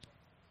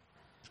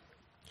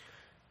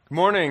Good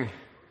morning.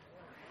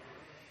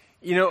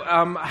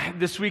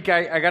 This week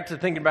I got to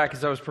thinking back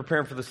as I was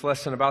preparing for this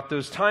lesson about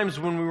those times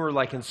when we were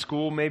like in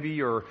school,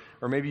 maybe, or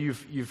maybe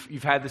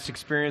you've had this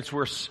experience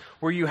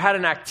where you had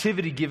an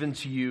activity given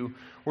to you,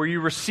 where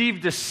you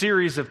received a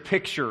series of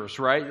pictures,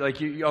 right? Like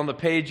you on the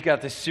page, you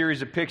got this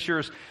series of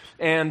pictures,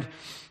 and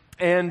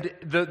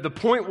the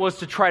point was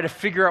to try to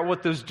figure out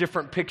what those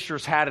different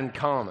pictures had in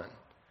common.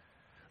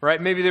 Right?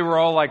 Maybe they were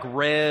all like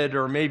red,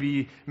 or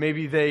maybe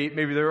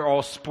they're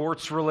all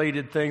sports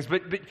related things.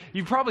 But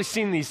you've probably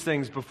seen these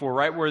things before,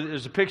 right? Where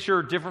there's a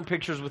picture, different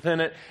pictures within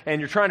it, and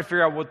you're trying to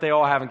figure out what they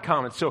all have in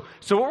common. So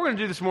what we're going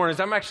to do this morning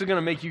is I'm actually going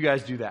to make you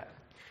guys do that.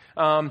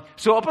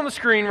 So up on the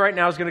screen right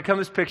now is going to come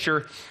this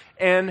picture,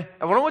 and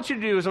what I want you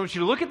to do is I want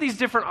you to look at these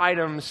different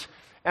items,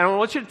 and I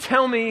want you to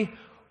tell me.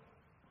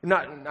 I'm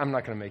not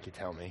going to make you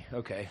tell me,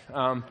 okay.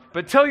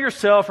 But tell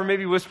yourself, or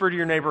maybe whisper to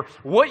your neighbor,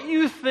 what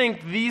you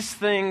think these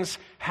things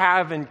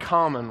have in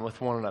common with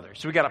one another.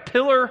 So we got a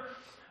pillar,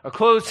 a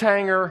clothes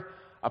hanger,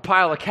 a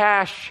pile of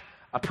cash,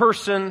 a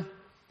person,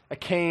 a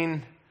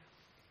cane,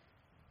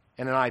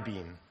 and an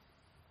I-beam.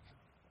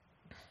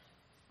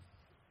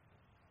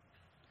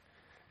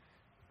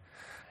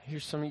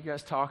 Here's some of you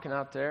guys talking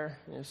out there.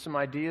 Some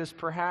ideas,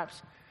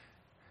 perhaps.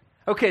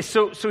 Okay,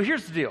 so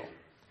here's the deal.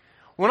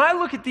 When I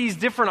look at these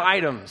different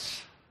items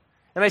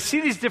and I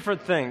see these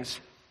different things,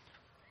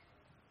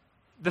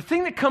 the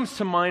thing that comes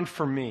to mind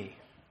for me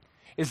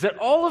is that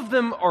all of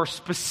them are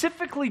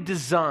specifically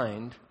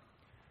designed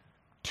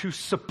to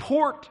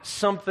support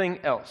something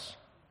else.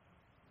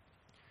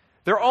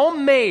 They're all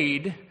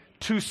made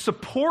to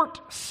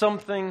support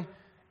something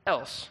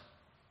else.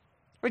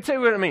 Let me tell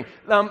you what I mean.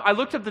 I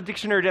looked up the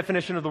dictionary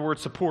definition of the word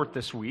support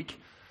this week.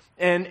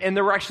 And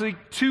there were actually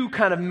two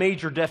kind of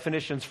major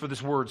definitions for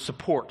this word,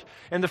 support.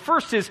 And the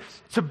first is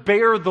to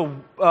bear the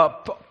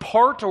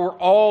part or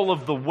all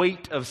of the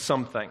weight of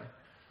something,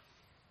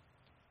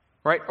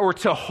 right? Or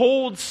to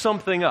hold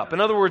something up.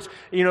 In other words,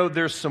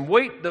 there's some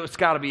weight that's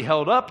got to be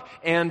held up,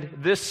 and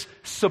this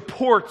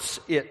supports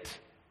it.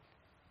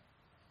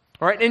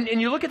 All right,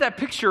 and you look at that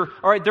picture,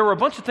 all right, there were a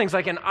bunch of things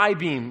like an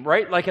I-beam,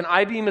 right? Like an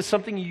I-beam is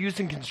something you use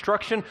in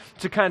construction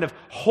to kind of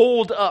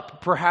hold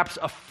up perhaps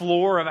a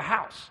floor of a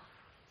house.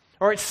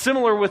 All right,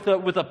 similar with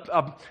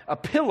a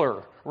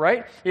pillar,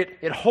 right?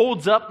 It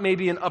holds up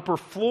maybe an upper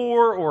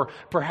floor, or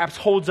perhaps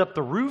holds up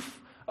the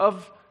roof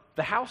of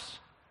the house.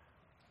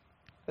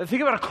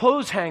 Think about a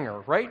clothes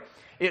hanger, right?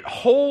 It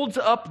holds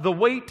up the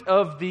weight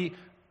of the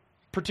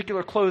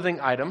particular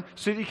clothing item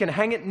so that you can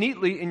hang it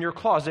neatly in your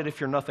closet if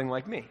you're nothing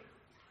like me,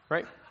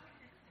 right?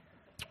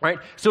 Right?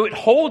 So it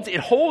holds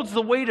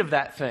the weight of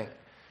that thing.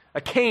 A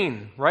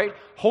cane, right,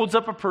 holds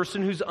up a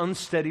person who's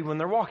unsteady when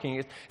they're walking.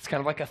 It's kind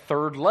of like a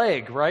third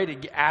leg, right?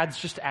 It adds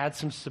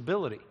some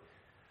stability.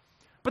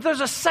 But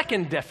there's a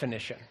second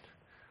definition,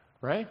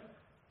 right?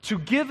 To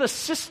give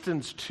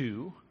assistance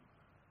to,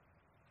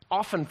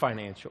 often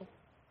financial,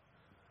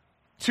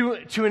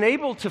 to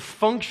enable to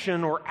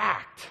function or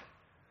act,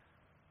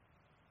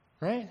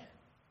 right?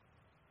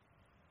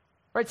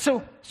 Right.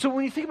 So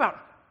when you think about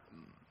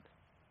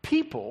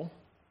people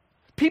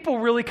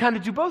really kind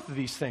of do both of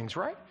these things,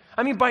 right?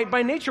 I mean,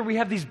 by nature, we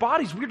have these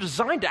bodies. We're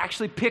designed to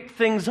actually pick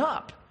things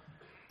up.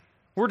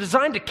 We're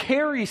designed to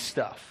carry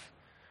stuff.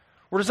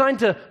 We're designed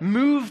to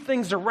move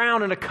things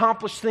around and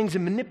accomplish things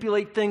and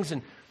manipulate things.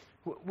 And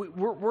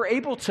we're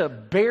able to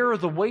bear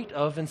the weight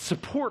of and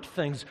support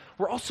things.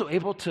 We're also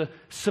able to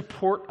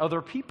support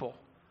other people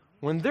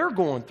when they're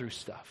going through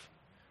stuff.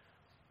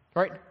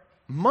 Right?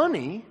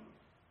 Money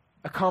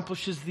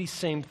accomplishes these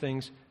same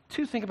things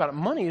too. Think about it.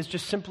 Money is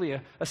just simply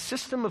a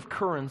system of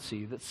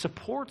currency that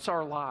supports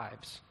our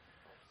lives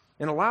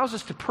and allows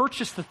us to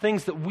purchase the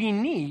things that we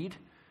need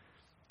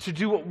to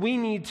do what we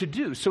need to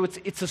do. So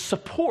it's a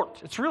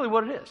support. It's really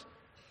what it is.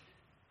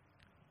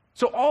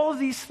 So all of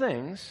these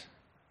things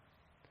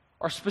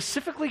are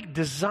specifically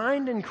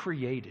designed and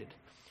created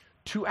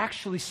to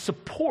actually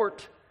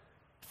support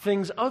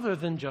things other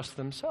than just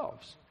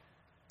themselves.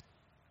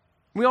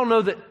 We all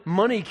know that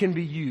money can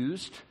be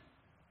used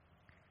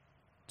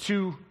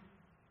to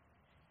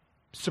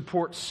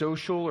support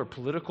social or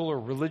political or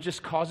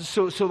religious causes.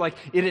 So like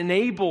it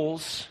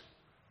enables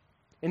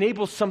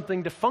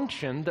something to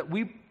function that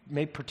we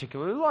may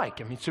particularly like.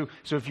 I mean, so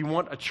if you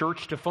want a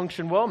church to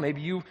function well,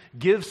 maybe you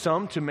give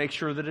some to make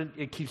sure that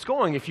it keeps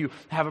going. If you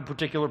have a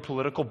particular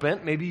political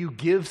bent, maybe you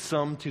give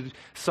some to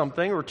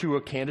something or to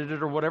a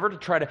candidate or whatever to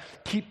try to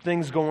keep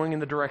things going in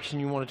the direction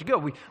you want it to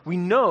go. We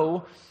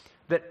know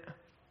that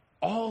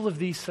all of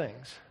these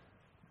things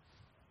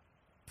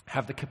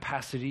have the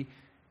capacity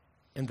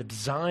and the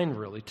design,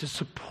 really, to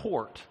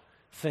support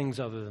things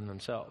other than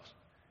themselves.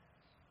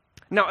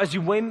 Now, as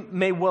you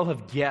may well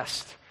have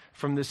guessed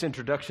from this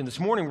introduction, this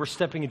morning we're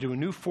stepping into a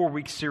new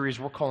 4-week series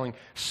we're calling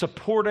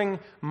Supporting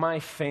My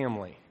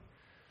Family.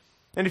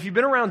 And if you've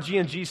been around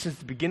G&G since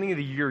the beginning of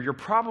the year, you're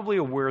probably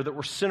aware that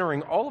we're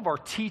centering all of our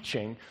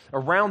teaching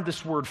around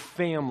this word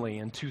family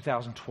in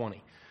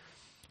 2020.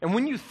 And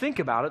when you think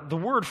about it, the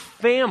word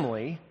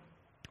family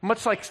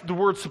Much like the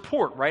word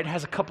support, right,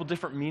 has a couple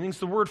different meanings,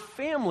 the word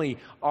family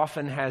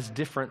often has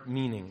different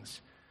meanings.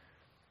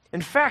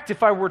 In fact,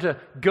 if I were to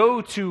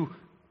go to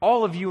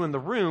all of you in the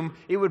room,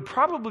 it would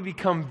probably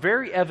become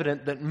very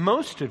evident that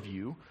most of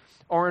you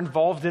are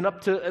involved in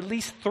up to at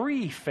least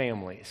 3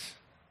 families.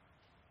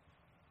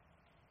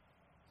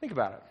 Think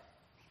about it.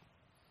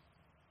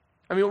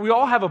 I mean, we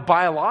all have a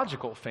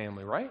biological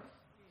family, right?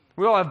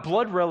 We all have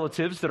blood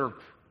relatives that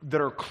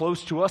are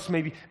close to us,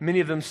 maybe many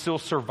of them still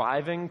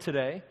surviving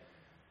today.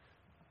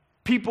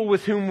 People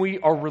with whom we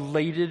are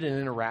related and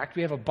interact.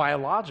 We have a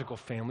biological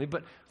family,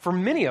 but for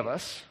many of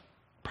us,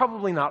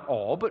 probably not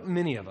all, but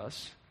many of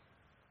us,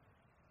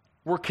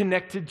 we're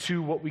connected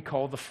to what we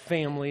call the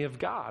family of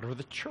God or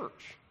the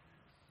church.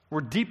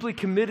 We're deeply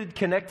committed,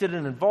 connected,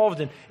 and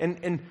involved,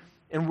 and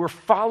we're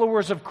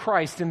followers of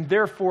Christ, and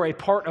therefore a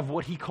part of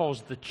what he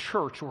calls the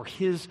church or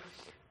his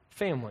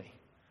family.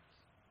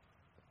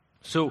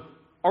 So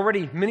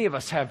already many of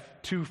us have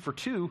 2 for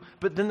 2,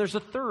 but then there's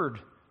a third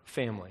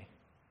family.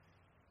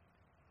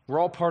 We're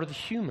all part of the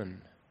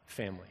human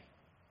family.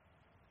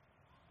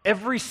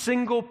 Every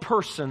single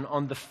person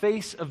on the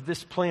face of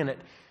this planet,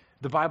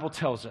 the Bible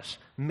tells us,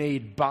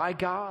 made by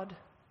God,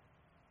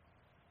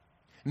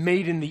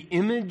 made in the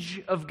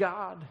image of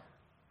God,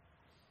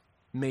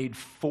 made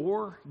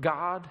for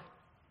God,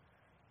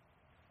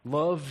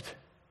 loved,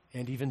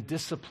 and even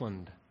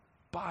disciplined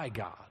by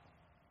God.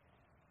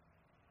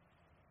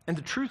 And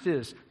the truth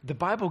is, the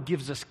Bible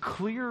gives us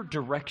clear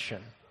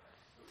direction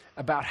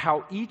about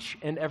how each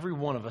and every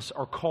one of us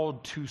are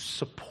called to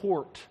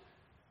support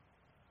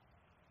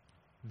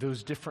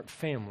those different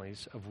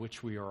families of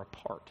which we are a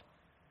part.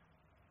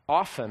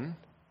 Often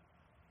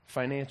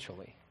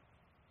financially.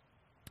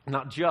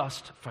 Not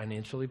just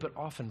financially, but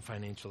often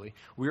financially.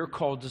 We are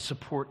called to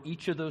support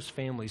each of those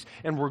families,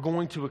 and we're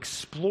going to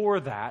explore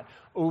that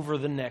over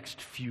the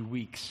next few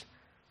weeks.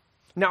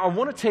 Now, I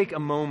want to take a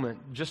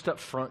moment just up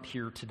front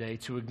here today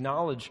to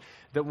acknowledge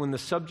that when the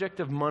subject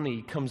of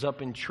money comes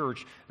up in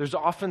church, there's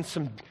often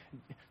some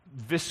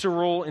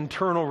visceral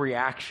internal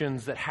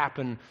reactions that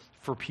happen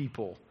for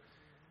people.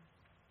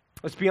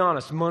 Let's be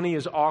honest, money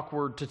is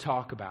awkward to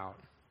talk about.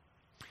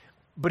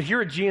 But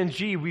here at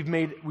G&G, we've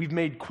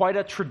made quite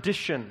a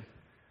tradition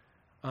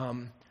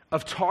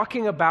of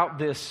talking about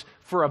this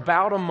for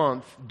about a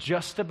month,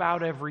 just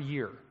about every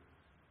year.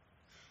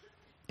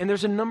 And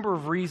there's a number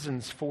of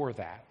reasons for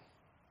that.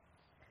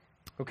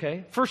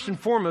 Okay? First and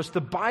foremost, the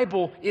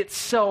Bible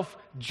itself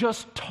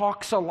just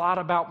talks a lot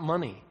about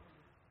money.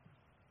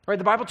 Right?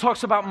 The Bible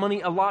talks about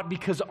money a lot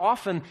because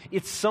often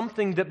it's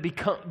something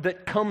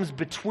that comes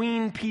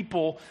between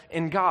people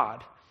and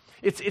God.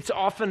 It's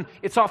often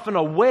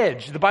a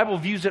wedge. The Bible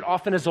views it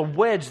often as a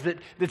wedge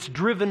that's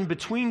driven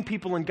between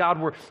people and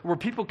God, where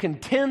people can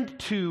tend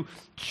to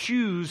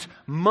choose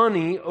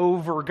money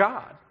over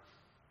God.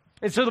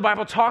 And so the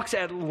Bible talks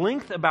at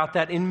length about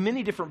that in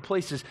many different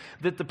places,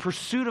 that the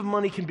pursuit of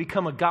money can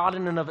become a god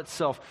in and of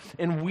itself.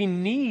 And we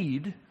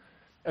need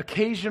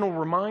occasional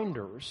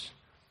reminders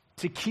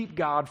to keep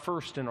God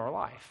first in our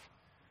life.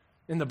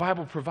 And the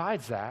Bible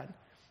provides that.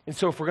 And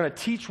so if we're going to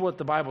teach what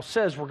the Bible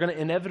says, we're going to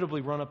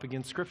inevitably run up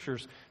against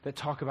scriptures that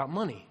talk about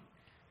money.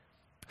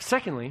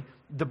 Secondly,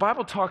 the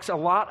Bible talks a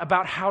lot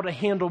about how to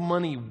handle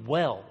money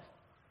well.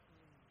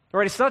 All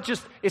right, it's not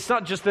just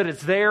that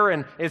it's there,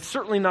 and it's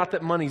certainly not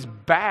that money's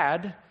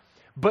bad,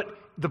 but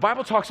the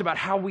Bible talks about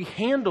how we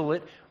handle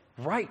it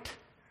right.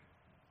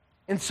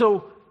 And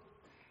so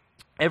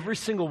every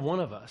single one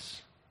of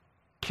us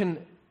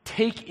can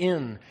take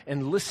in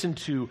and listen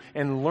to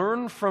and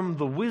learn from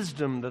the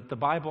wisdom that the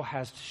Bible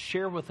has to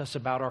share with us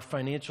about our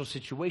financial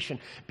situation,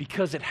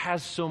 because it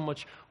has so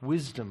much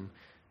wisdom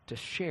to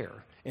share,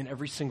 and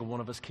every single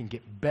one of us can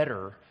get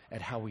better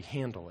at how we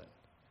handle it.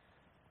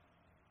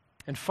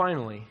 And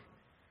finally,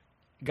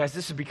 guys,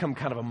 this has become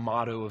kind of a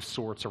motto of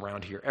sorts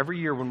around here. Every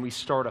year when we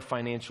start a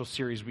financial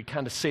series, we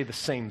kind of say the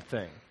same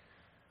thing.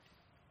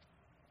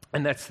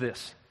 And that's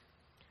this.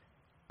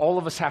 All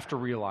of us have to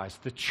realize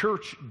the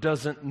church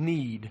doesn't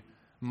need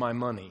my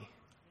money.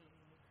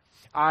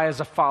 I, as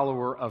a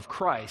follower of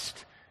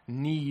Christ,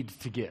 need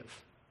to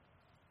give.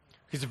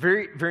 It's a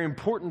very, very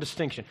important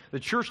distinction. The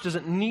church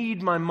doesn't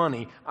need my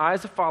money. I,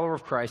 as a follower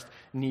of Christ,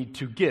 need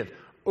to give.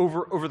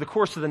 Over the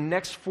course of the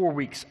next 4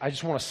 weeks, I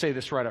just want to say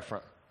this right up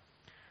front.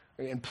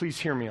 And please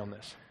hear me on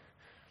this.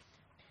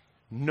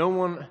 No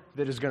one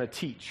that is going to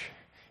teach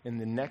in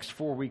the next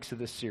 4 weeks of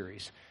this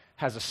series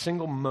has a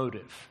single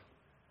motive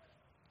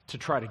to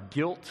try to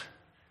guilt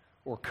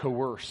or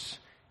coerce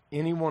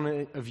any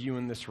one of you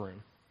in this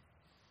room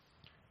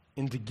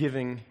into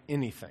giving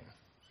anything.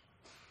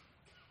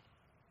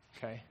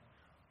 Okay?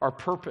 Our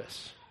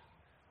purpose,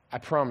 I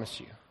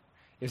promise you,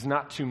 is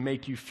not to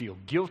make you feel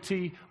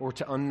guilty or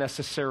to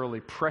unnecessarily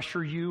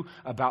pressure you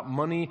about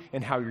money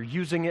and how you're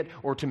using it,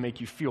 or to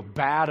make you feel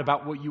bad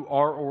about what you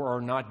are or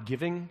are not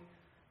giving.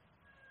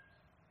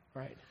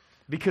 Right?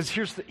 Because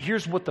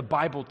here's what the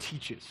Bible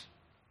teaches.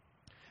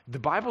 The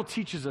Bible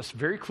teaches us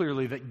very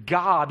clearly that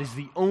God is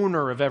the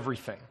owner of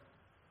everything.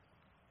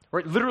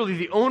 Right? Literally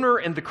the owner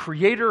and the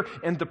creator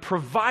and the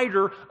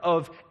provider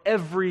of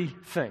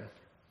everything.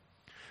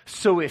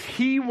 So if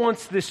he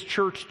wants this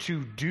church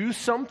to do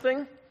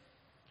something,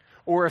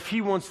 or if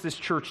he wants this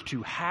church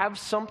to have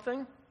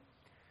something,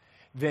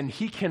 then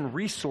he can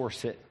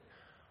resource it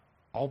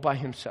all by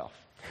himself.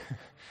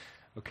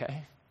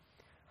 Okay?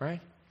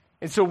 Right?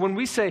 And so when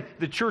we say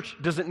the church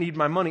doesn't need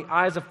my money,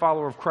 I as a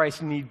follower of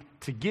Christ need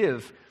to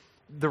give,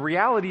 the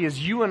reality is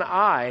you and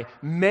I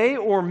may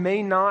or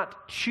may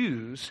not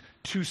choose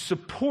to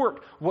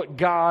support what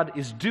God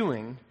is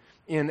doing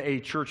in a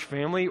church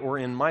family or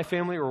in my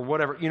family or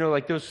whatever,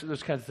 like those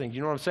kinds of things.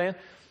 You know what I'm saying?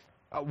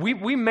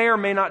 We may or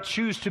may not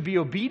choose to be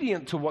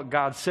obedient to what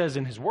God says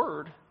in his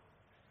word.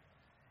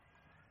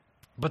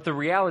 But the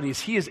reality is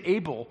he is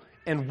able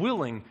and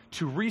willing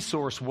to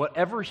resource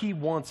whatever he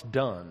wants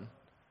done.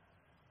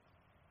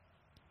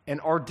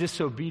 And our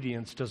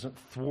disobedience doesn't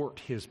thwart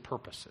his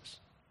purposes.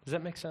 Does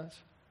that make sense?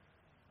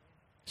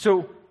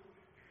 So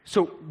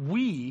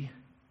we,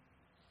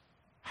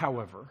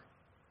 however,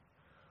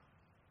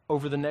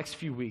 over the next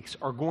few weeks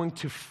are going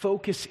to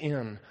focus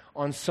in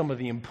on some of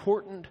the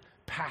important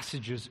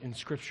passages in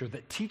Scripture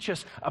that teach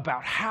us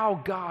about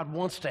how God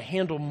wants to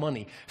handle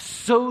money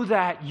so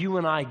that you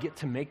and I get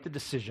to make the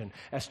decision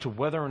as to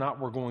whether or not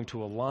we're going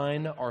to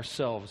align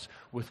ourselves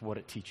with what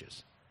it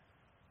teaches.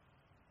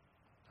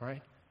 All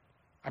right?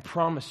 I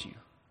promise you,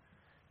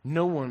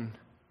 no one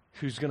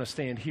who's going to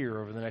stand here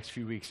over the next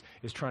few weeks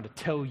is trying to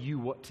tell you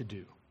what to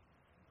do.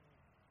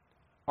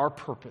 Our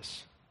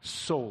purpose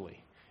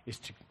solely is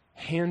to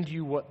hand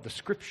you what the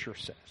Scripture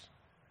says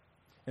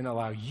and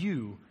allow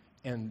you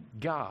and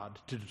God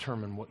to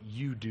determine what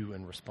you do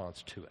in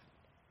response to it.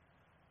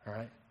 All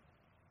right?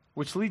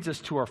 Which leads us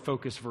to our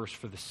focus verse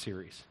for this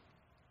series.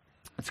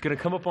 It's going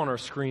to come up on our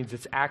screens.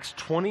 It's Acts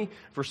 20,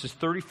 verses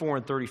 34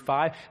 and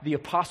 35. The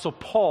Apostle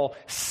Paul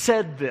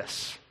said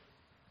this.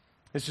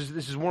 This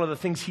is one of the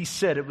things he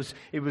said. It was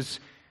it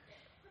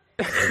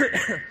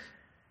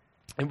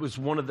was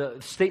one of the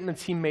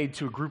statements he made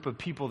to a group of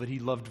people that he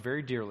loved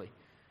very dearly.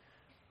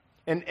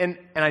 And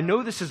I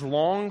know this is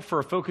long for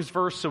a focus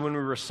verse, so when we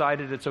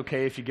recite it, it's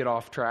okay if you get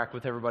off track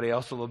with everybody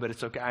else a little bit.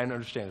 It's okay. I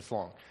understand it's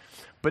long.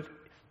 But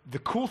the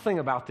cool thing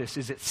about this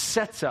is it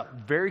sets up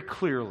very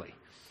clearly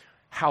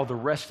how the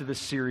rest of this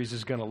series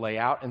is going to lay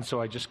out, and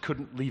so I just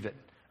couldn't leave it.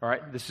 All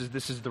right? This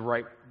is the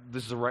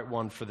right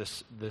one for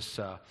this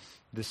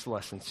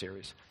lesson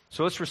series.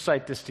 So let's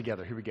recite this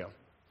together. Here we go.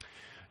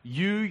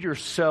 You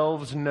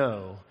yourselves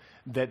know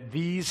that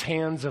these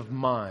hands of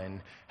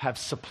mine have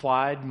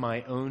supplied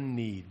my own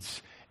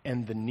needs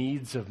and the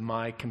needs of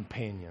my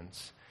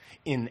companions.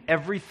 In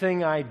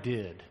everything I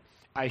did,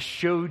 I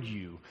showed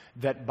you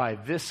that by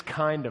this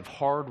kind of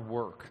hard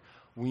work,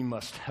 we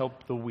must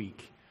help the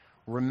weak,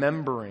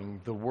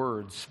 remembering the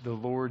words the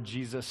Lord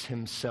Jesus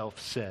himself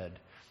said,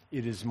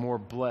 "It is more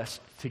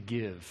blessed to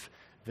give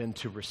than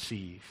to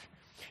receive."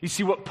 You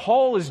see, what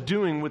Paul is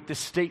doing with this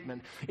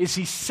statement is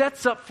he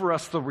sets up for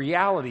us the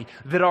reality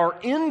that our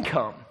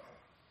income,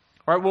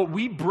 all right, what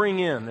we bring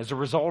in as a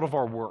result of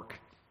our work,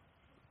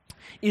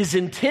 is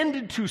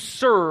intended to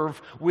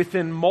serve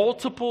within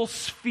multiple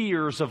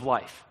spheres of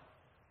life.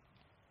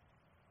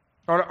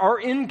 Our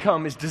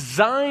income is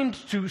designed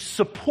to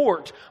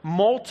support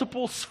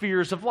multiple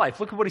spheres of life.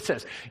 Look at what he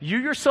says. You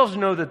yourselves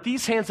know that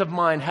these hands of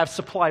mine have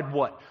supplied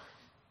what?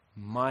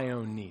 My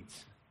own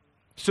needs.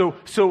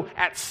 So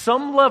at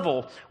some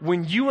level,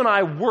 when you and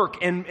I work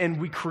and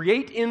we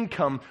create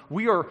income,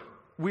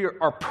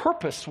 our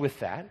purpose with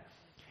that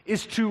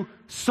is to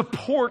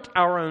support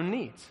our own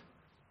needs.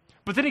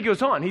 But then he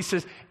goes on. He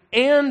says,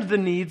 and the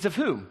needs of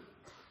whom?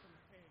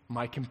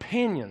 My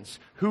companions.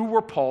 Who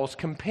were Paul's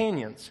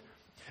companions?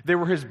 They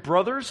were his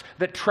brothers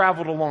that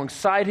traveled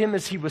alongside him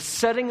as he was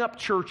setting up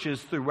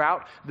churches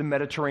throughout the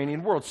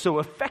Mediterranean world. So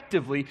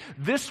effectively,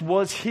 this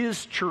was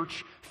his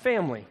church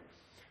family.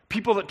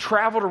 People that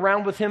traveled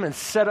around with him and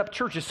set up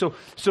churches.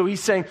 So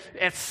he's saying,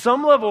 at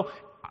some level,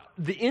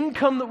 the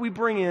income that we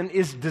bring in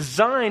is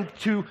designed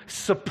to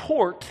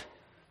support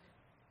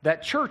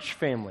that church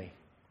family.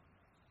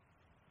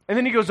 And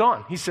then he goes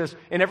on. He says,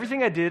 in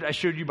everything I did, I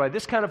showed you by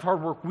this kind of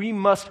hard work, we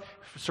must,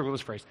 circle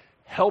this phrase,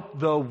 help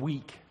the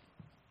weak.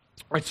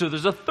 All right, so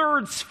there's a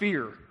third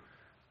sphere.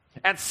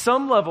 At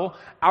some level,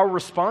 our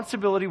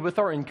responsibility with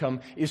our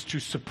income is to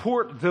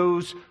support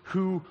those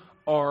who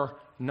are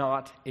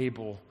not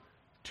able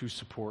to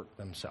support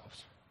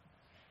themselves.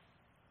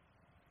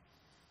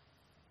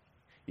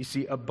 You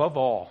see, above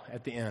all,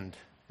 at the end,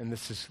 and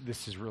this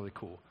is really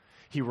cool,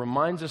 he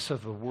reminds us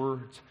of the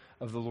words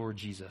of the Lord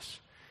Jesus,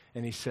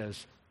 and he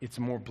says, it's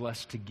more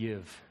blessed to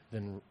give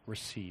than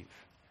receive.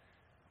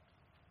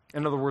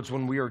 In other words,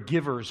 when we are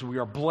givers, we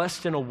are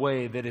blessed in a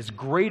way that is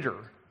greater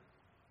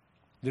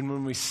than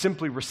when we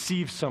simply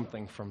receive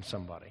something from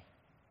somebody.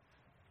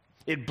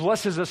 It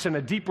blesses us in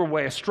a deeper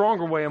way, a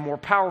stronger way, a more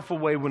powerful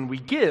way when we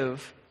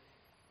give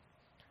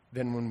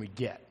than when we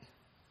get.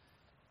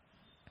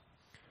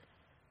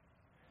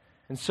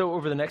 And so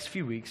over the next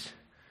few weeks,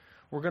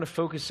 we're going to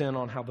focus in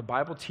on how the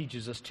Bible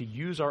teaches us to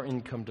use our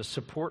income to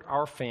support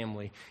our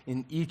family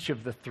in each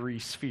of the three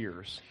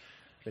spheres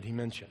that he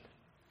mentioned.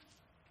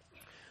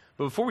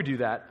 But before we do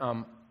that,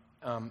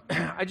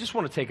 I just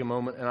want to take a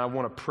moment and I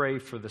want to pray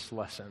for this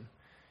lesson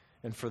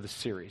and for this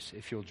series,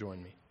 if you'll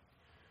join me.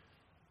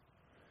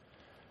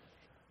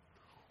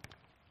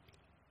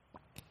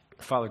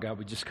 Father God,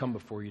 we just come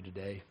before you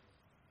today.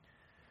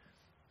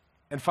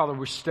 And Father,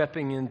 we're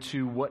stepping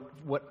into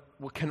what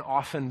can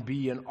often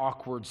be an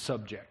awkward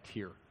subject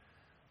here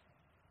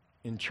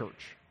in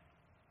church.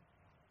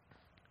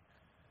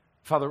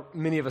 Father,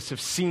 many of us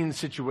have seen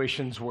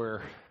situations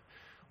where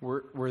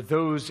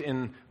those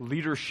in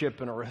leadership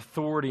and or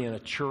authority in a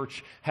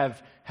church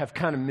have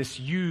kind of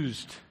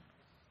misused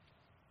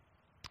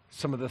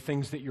some of the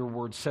things that your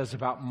word says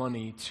about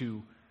money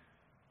to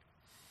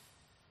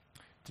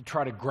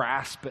try to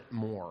grasp it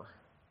more,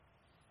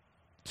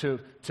 to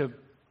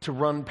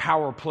run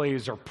power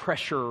plays or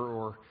pressure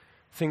or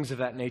things of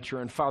that nature.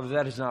 And Father,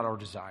 that is not our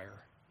desire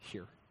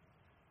here.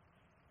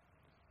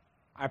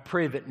 I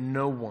pray that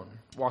no one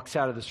walks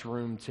out of this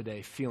room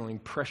today feeling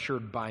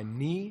pressured by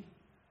me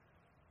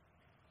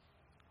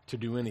to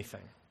do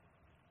anything.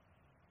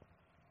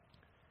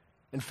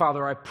 And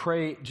Father, I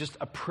pray just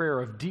a prayer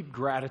of deep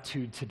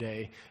gratitude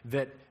today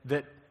that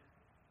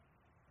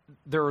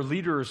there are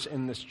leaders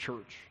in this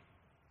church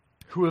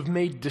who have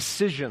made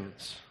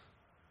decisions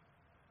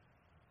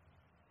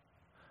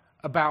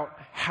about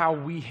how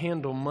we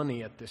handle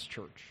money at this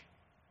church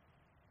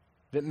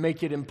that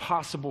make it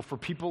impossible for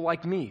people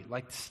like me,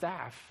 like the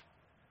staff,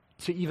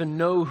 to even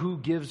know who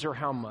gives or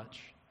how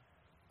much.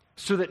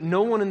 So that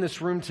no one in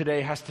this room today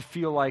has to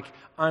feel like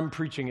I'm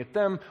preaching at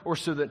them, or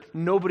so that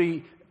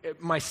nobody,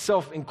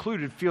 myself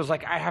included, feels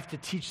like I have to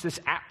teach this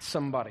at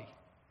somebody.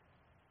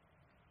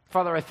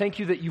 Father, I thank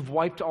you that you've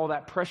wiped all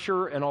that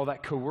pressure and all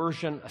that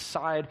coercion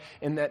aside,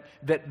 and that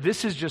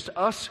this is just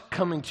us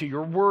coming to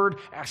your word,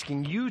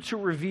 asking you to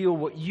reveal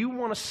what you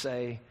want to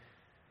say,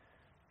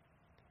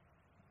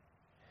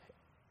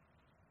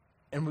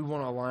 and we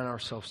want to align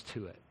ourselves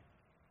to it.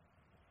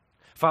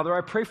 Father,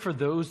 I pray for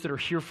those that are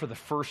here for the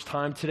first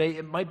time today.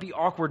 It might be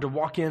awkward to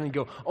walk in and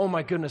go, oh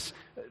my goodness,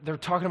 they're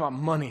talking about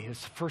money.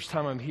 It's the first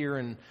time I'm here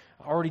and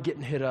already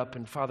getting hit up.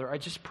 And Father, I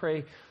just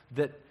pray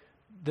that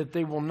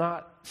they will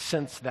not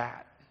sense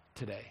that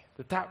today,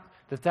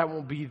 that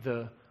won't be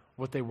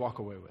what they walk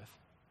away with,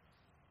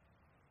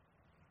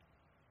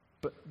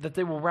 but that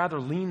they will rather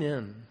lean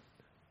in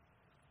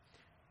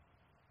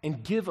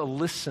and give a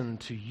listen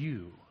to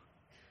you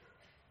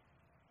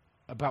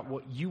about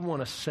what you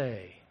want to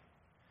say,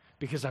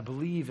 because I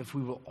believe if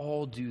we will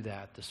all do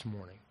that this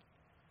morning,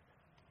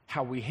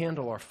 how we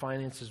handle our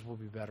finances will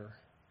be better,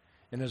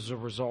 and as a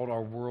result,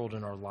 our world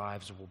and our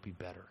lives will be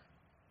better.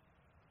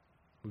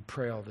 We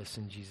pray all this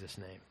in Jesus'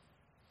 name.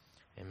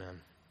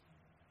 Amen.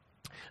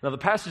 Now, the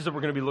passage that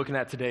we're going to be looking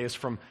at today is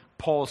from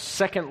Paul's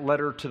second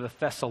letter to the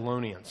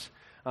Thessalonians.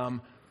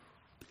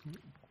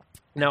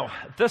 Now,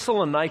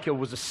 Thessalonica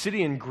was a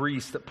city in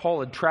Greece that Paul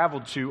had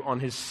traveled to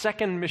on his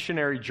second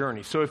missionary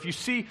journey. So if you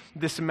see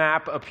this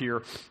map up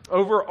here,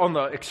 over on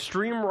the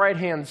extreme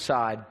right-hand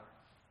side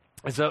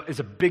is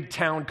a big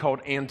town called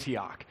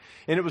Antioch.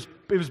 And it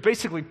was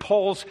basically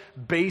Paul's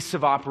base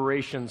of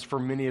operations for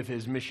many of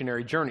his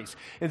missionary journeys.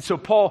 And so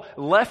Paul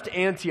left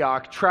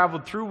Antioch,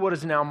 traveled through what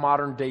is now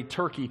modern-day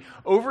Turkey,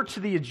 over to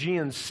the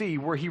Aegean Sea,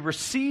 where he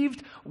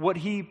received what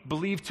he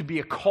believed to be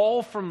a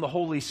call from the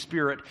Holy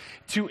Spirit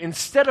to,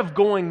 instead of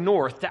going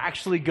north, to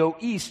actually go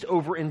east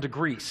over into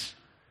Greece.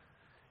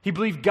 He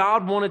believed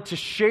God wanted to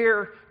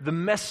share the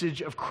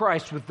message of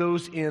Christ with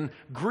those in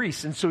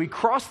Greece. And so he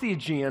crossed the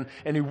Aegean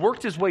and he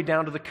worked his way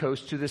down to the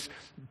coast to this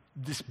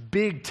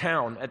big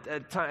town.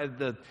 At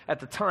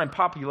the time,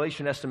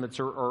 population estimates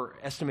are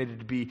estimated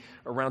to be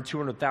around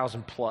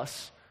 200,000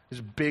 plus. It's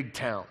a big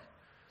town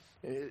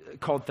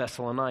called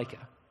Thessalonica.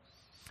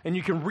 And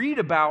you can read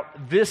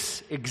about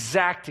this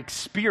exact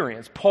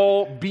experience,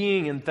 Paul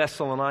being in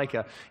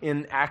Thessalonica,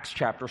 in Acts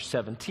chapter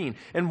 17.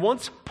 And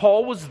once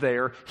Paul was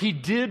there, he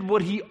did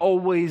what he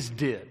always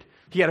did.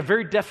 He had a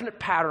very definite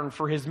pattern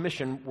for his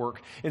mission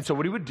work. And so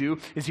what he would do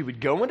is he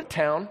would go into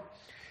town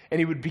and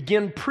he would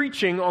begin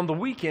preaching on the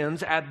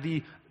weekends at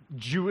the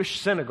Jewish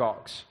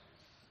synagogues.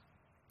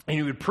 And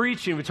he would preach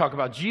and he would talk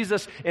about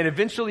Jesus, and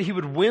eventually he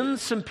would win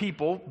some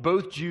people,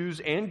 both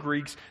Jews and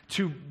Greeks,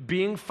 to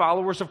being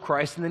followers of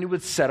Christ, and then he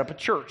would set up a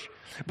church.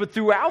 But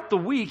throughout the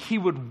week, he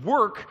would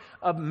work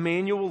a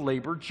manual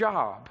labor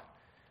job.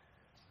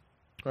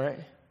 All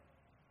right?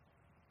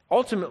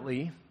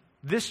 Ultimately,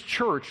 this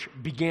church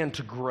began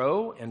to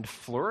grow and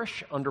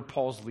flourish under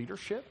Paul's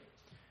leadership.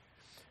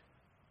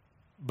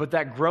 But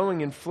that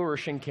growing and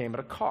flourishing came at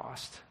a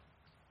cost.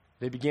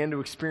 They began to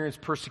experience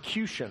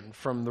persecution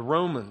from the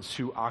Romans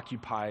who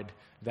occupied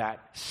that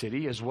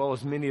city, as well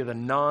as many of the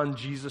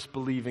non-Jesus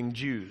believing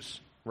Jews,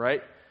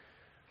 right?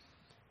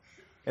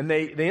 And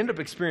they end up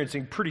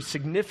experiencing pretty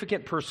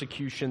significant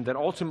persecution that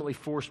ultimately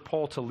forced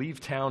Paul to leave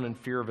town in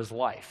fear of his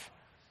life.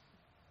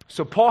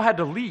 So Paul had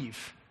to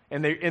leave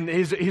And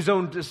his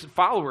own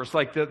followers,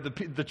 like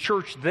the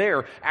church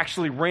there,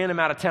 actually ran him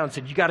out of town and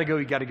said, you got to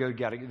go,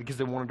 because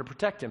they wanted to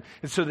protect him.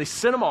 And so they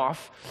sent him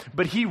off,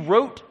 but he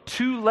wrote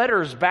 2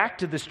 letters back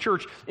to this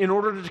church in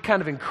order to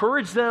kind of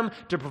encourage them,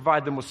 to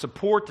provide them with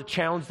support, to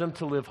challenge them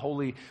to live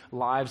holy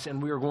lives.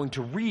 And we are going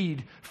to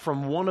read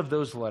from one of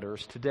those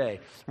letters today.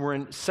 We're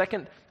in 2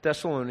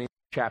 Thessalonians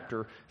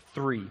chapter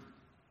 3.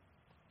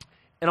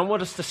 And I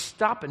want us to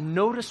stop and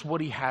notice what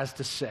he has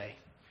to say.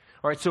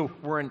 All right, so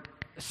we're in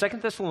 2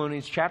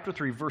 Thessalonians chapter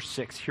 3, verse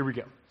 6. Here we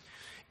go.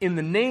 In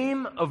the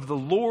name of the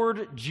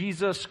Lord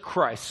Jesus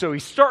Christ. So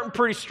he's starting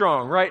pretty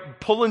strong, right?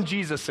 Pulling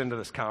Jesus into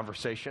this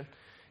conversation.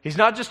 He's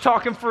not just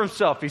talking for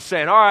himself. He's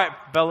saying, all right,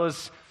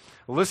 fellas,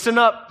 listen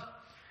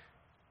up.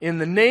 In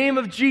the name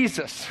of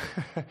Jesus,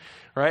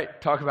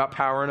 right? Talk about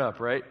powering up,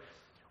 right?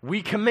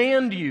 We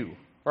command you,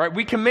 all right?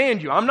 We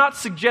command you. I'm not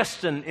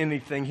suggesting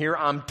anything here.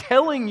 I'm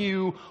telling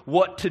you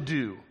what to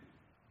do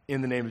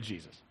in the name of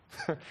Jesus,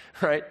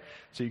 right?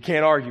 So you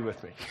can't argue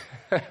with me,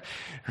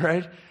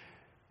 right?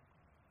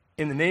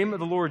 In the name of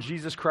the Lord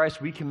Jesus Christ,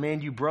 we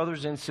command you,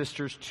 brothers and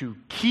sisters, to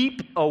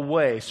keep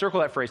away, circle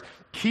that phrase,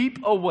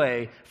 keep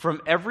away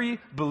from every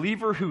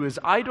believer who is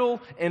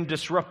idle and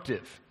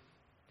disruptive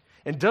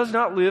and does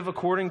not live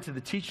according to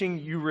the teaching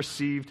you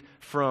received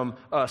from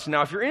us.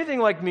 Now, if you're anything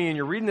like me and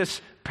you're reading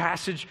this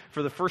passage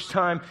for the first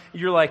time,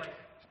 you're like,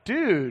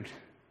 dude,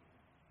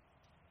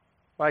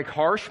 like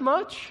harsh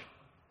much?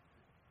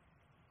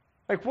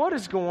 Like, what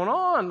is going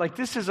on? Like,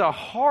 this is a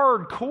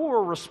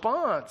hardcore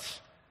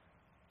response.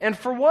 And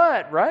for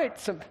what, right?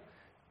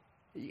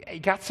 You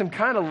got some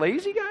kind of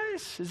lazy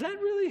guys? Is that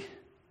really?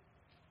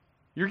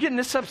 You're getting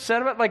this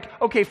upset about? Like,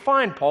 okay,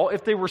 fine, Paul.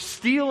 If they were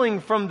stealing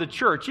from the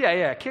church,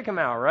 yeah, kick them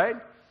out, right?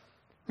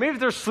 Maybe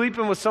they're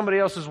sleeping with somebody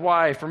else's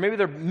wife, or maybe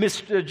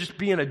they're just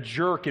being a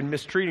jerk and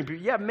mistreating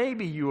people. Yeah,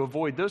 maybe you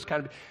avoid those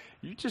kind of.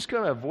 You're just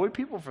going to avoid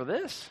people for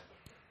this?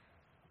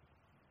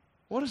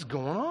 What is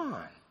going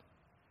on?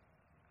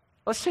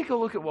 Let's take a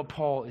look at what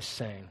Paul is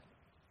saying.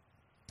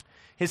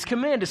 His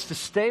command is to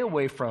stay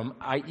away from,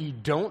 i.e.,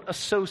 don't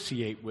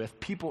associate with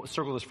people,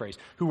 circle this phrase,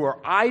 who are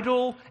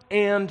idle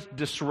and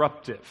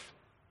disruptive.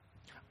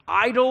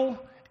 Idle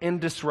and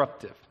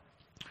disruptive.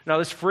 Now,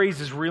 this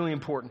phrase is really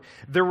important.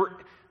 There's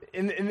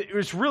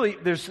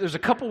a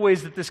couple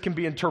ways that this can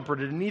be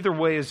interpreted, and either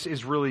way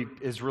is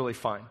really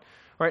fine.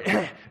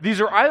 Right?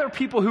 These are either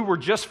people who were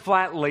just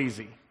flat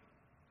lazy.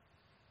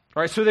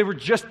 All right, so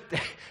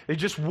they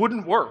just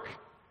wouldn't work.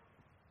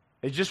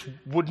 They just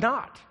would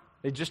not.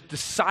 They just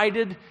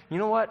decided, you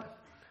know what?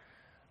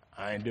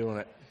 I ain't doing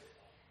it.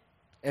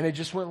 And they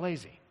just went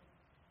lazy.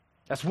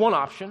 That's one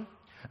option.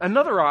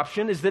 Another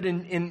option is that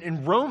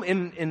in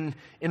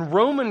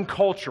Roman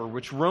culture,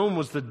 which Rome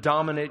was the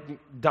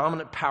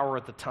dominant power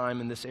at the time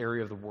in this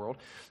area of the world,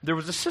 there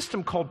was a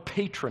system called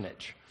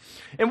patronage.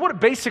 And what it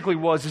basically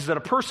was is that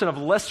a person of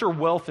lesser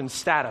wealth and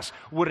status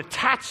would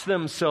attach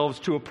themselves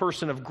to a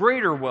person of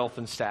greater wealth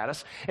and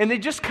status, and they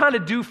just kind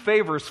of do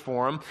favors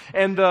for them.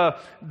 And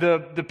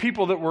the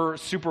people that were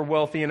super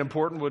wealthy and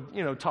important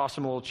would, toss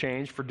them a little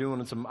change for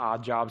doing some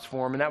odd jobs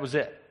for them, and that was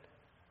it.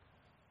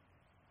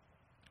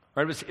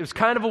 Right? It was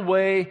kind of a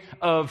way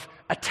of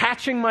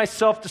attaching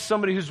myself to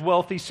somebody who's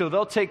wealthy, so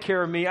they'll take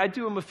care of me. I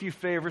do them a few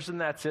favors, and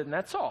that's it, and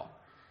that's all.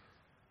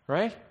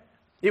 Right?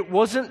 It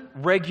wasn't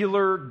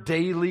regular,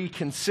 daily,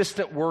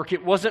 consistent work.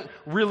 It wasn't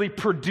really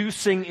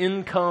producing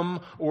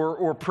income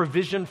or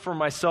provision for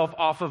myself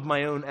off of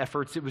my own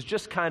efforts. It was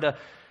just kind of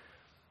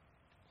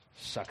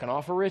sucking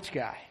off a rich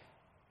guy.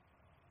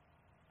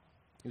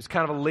 It was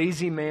kind of a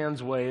lazy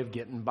man's way of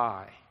getting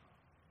by.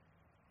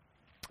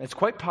 It's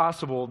quite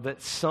possible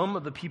that some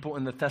of the people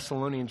in the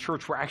Thessalonian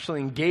church were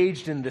actually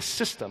engaged in this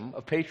system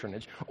of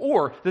patronage,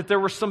 or that there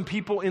were some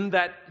people in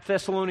that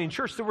Thessalonian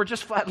church that were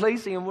just flat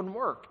lazy and wouldn't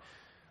work.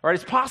 All right,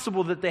 it's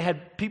possible that they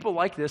had people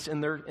like this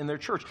in their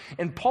church.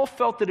 And Paul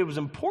felt that it was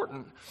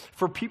important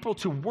for people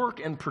to work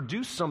and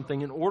produce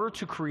something in order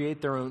to create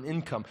their own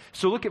income.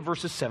 So look at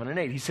verses 7 and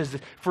 8. He says,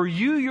 "For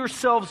you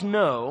yourselves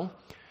know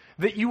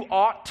that you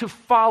ought to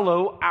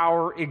follow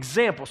our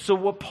example." So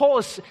what Paul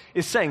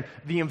is saying,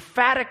 the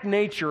emphatic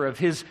nature of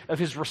his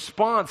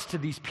response to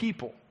these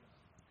people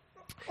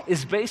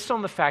is based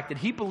on the fact that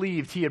he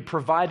believed he had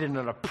provided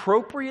an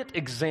appropriate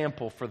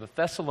example for the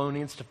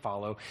Thessalonians to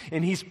follow,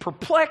 and he's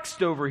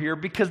perplexed over here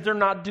because they're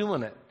not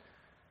doing it.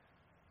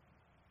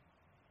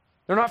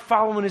 They're not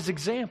following his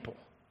example.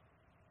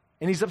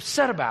 And he's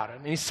upset about it.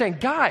 And he's saying,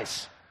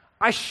 guys,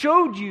 I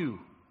showed you.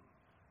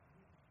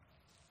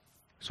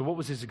 So what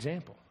was his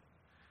example?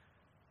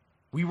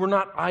 We were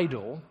not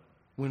idle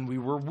when we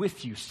were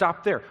with you.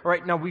 Stop there. All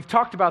right, now we've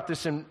talked about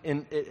this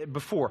in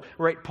before.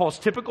 Right, Paul's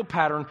typical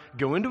pattern: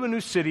 go into a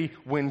new city,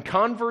 win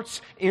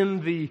converts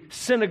in the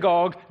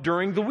synagogue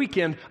during the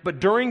weekend, but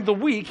during the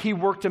week he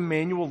worked a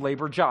manual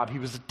labor job. He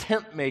was a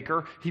tent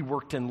maker. He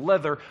worked in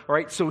leather. All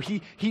right, so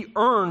he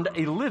earned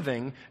a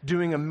living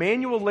doing a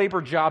manual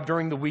labor job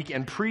during the week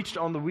and preached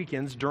on the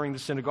weekends during the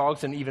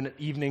synagogues and even at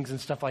evenings and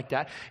stuff like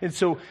that. And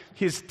so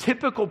his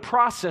typical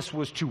process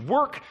was to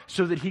work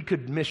so that he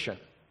could mission.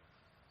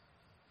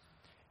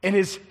 And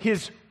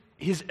his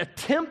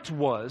attempt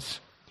was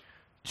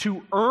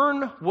to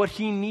earn what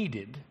he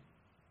needed,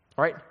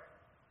 right,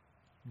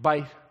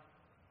 by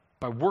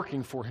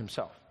working for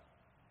himself,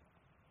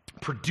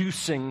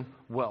 producing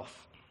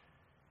wealth.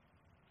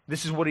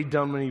 This is what he'd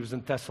done when he was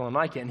in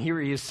Thessalonica. And here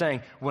he is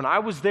saying, when I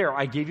was there,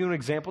 I gave you an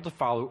example to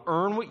follow.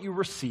 Earn what you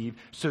receive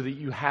so that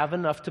you have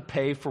enough to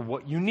pay for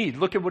what you need.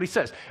 Look at what he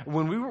says.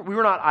 When we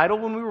were not idle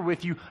when we were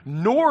with you,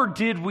 nor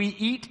did we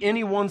eat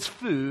anyone's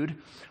food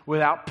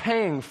without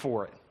paying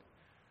for it.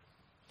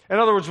 In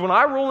other words, when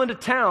I roll into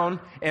town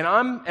and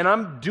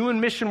I'm doing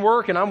mission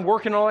work and I'm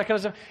working all that kind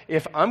of stuff,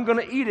 if I'm going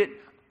to eat it,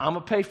 I'm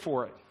going to pay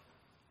for it.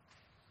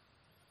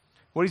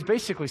 What he's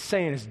basically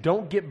saying is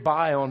don't get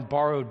by on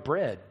borrowed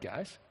bread,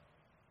 guys.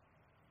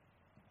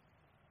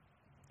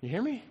 You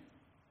hear me?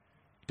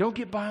 Don't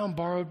get by on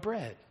borrowed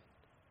bread.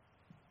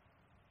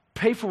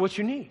 Pay for what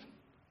you need.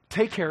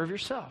 Take care of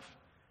yourself.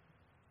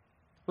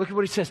 Look at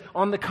what he says.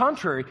 On the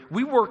contrary,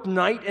 we worked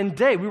night and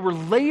day. We were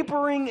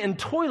laboring and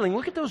toiling.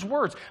 Look at those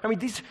words. I mean,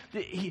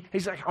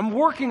 he's like, I'm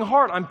working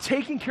hard. I'm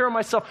taking care of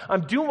myself.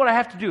 I'm doing what I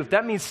have to do. If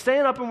that means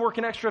staying up and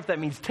working extra, if that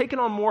means taking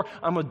on more,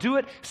 I'm going to do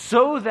it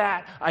so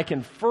that I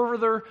can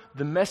further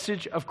the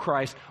message of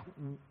Christ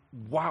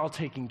while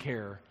taking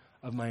care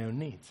of my own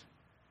needs.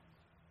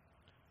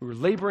 We were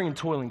laboring and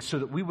toiling so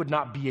that we would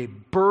not be a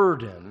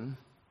burden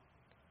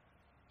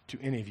to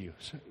any of you.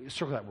 So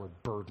circle that word,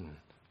 burden.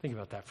 Think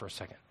about that for a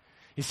second.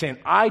 He's saying,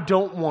 I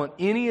don't want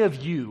any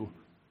of you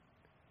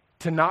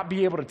to not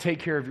be able to take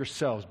care of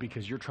yourselves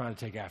because you're trying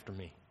to take after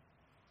me.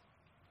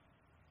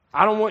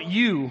 I don't want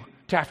you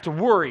to have to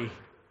worry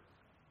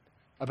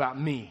about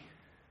me.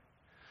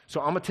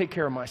 So I'm going to take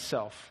care of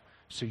myself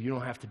so you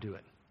don't have to do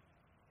it.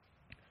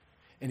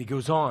 And he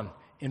goes on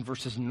in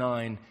verses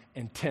 9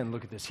 and 10.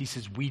 Look at this. He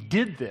says, we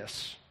did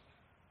this.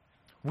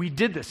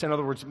 In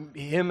other words,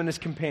 him and his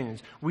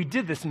companions. We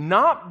did this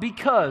not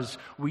because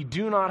we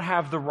do not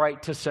have the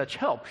right to such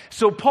help.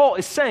 So Paul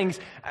is saying,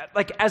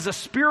 like as a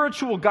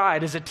spiritual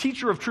guide, as a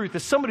teacher of truth,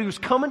 as somebody who's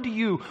coming to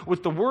you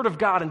with the word of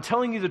God and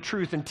telling you the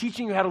truth and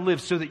teaching you how to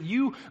live so that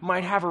you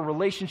might have a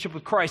relationship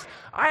with Christ,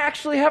 I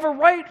actually have a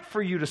right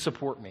for you to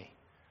support me.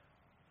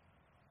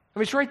 I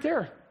mean, it's right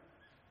there.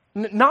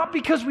 Not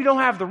because we don't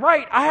have the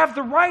right. I have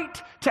the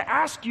right to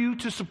ask you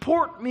to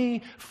support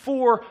me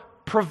for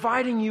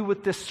providing you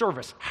with this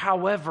service.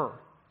 However,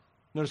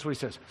 notice what he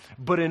says,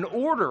 but in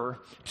order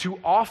to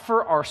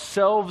offer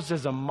ourselves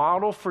as a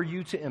model for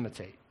you to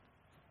imitate,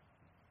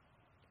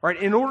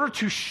 right? In order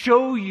to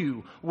show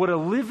you what a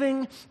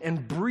living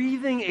and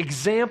breathing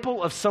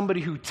example of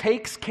somebody who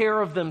takes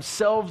care of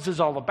themselves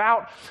is all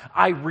about,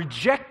 I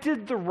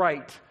rejected the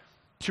right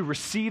to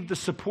receive the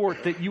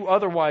support that you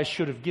otherwise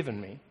should have given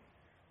me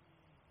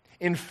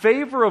in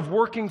favor of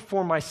working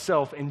for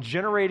myself and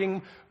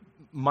generating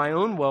my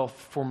own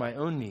wealth for my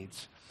own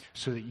needs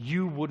so that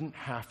you wouldn't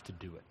have to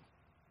do it.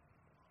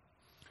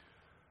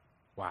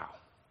 Wow.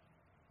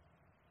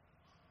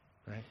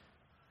 Right?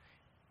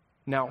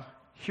 Now,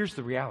 here's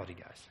the reality,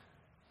 guys.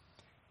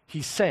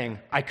 He's saying,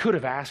 I could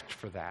have asked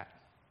for that.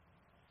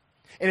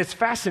 And it's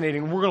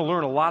fascinating. We're going to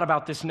learn a lot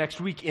about this next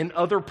week. In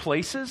other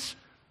places,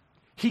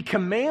 he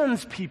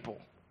commands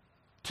people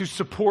to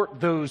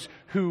support those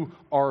who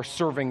are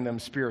serving them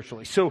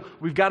spiritually. So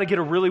we've got to get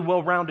a really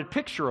well-rounded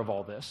picture of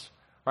all this.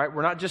 Right?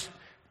 We're not just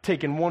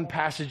taking one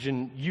passage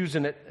and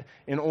using it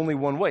in only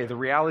one way. The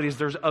reality is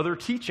there's other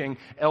teaching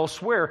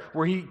elsewhere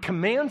where he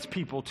commands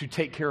people to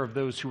take care of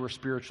those who are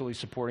spiritually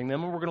supporting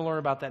them, and we're going to learn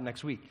about that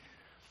next week.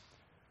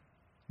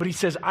 But he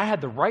says, I had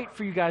the right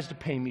for you guys to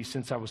pay me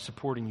since I was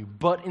supporting you,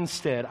 but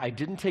instead I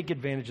didn't take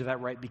advantage of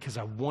that right because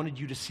I wanted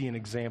you to see an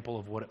example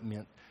of what it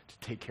meant to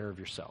take care of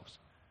yourselves.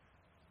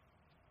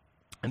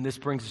 And this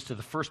brings us to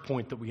the first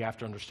point that we have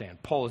to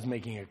understand. Paul is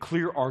making a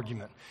clear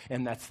argument,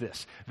 and that's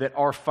this, that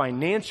our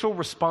financial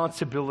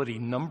responsibility,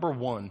 number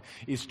one,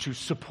 is to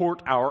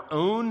support our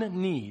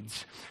own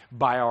needs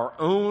by our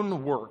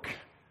own work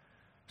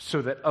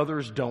so that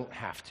others don't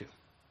have to.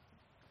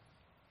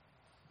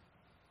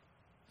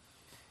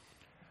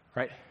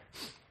 Right?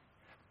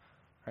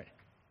 Right.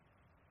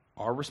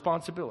 Our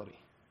responsibility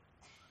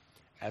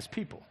as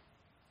people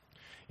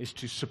is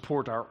to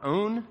support our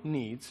own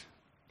needs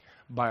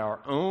by our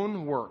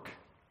own work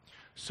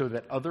so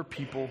that other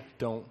people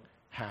don't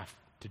have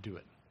to do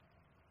it.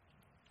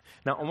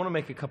 Now, I want to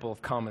make a couple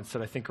of comments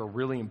that I think are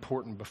really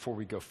important before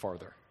we go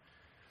farther.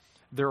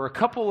 There are a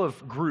couple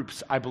of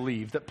groups, I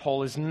believe, that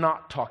Paul is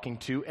not talking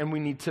to, and we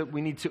need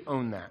to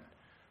own that,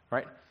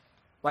 right?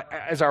 Like,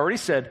 as I already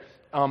said,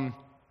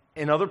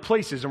 in other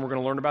places, and we're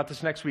going to learn about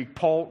this next week,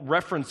 Paul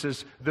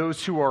references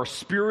those who are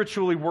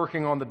spiritually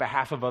working on the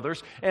behalf of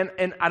others, and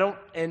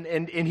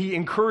he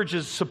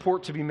encourages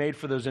support to be made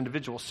for those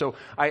individuals. So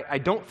I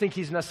don't think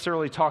he's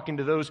necessarily talking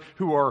to those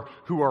who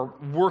are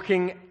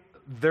working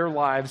their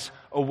lives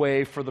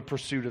away for the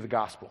pursuit of the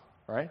gospel,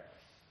 right?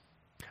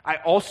 I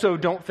also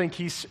don't think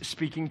he's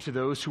speaking to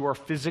those who are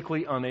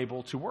physically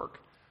unable to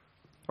work.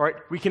 All right,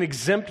 we can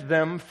exempt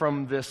them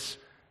from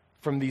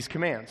these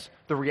commands.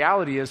 The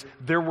reality is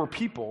there were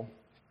people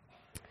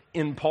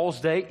in Paul's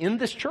day in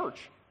this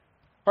church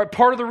All right,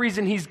 part of the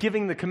reason he's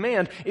giving the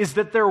command is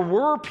that there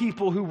were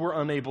people who were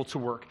unable to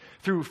work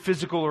through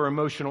physical or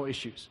emotional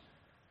issues.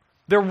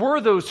 There were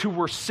those who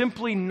were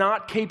simply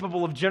not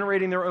capable of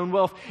generating their own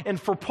wealth.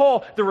 And for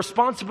Paul, the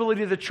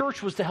responsibility of the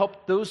church was to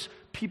help those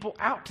people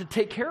out, to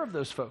take care of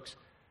those folks.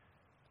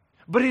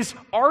 But his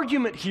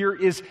argument here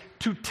is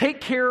to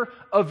take care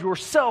of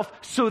yourself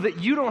so that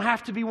you don't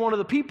have to be one of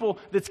the people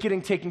that's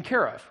getting taken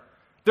care of.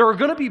 There are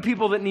going to be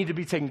people that need to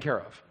be taken care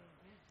of.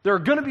 There are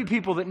going to be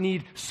people that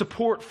need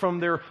support from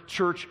their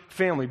church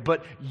family,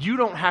 but you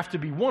don't have to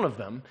be one of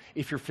them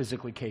if you're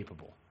physically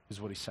capable,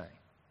 is what he's saying.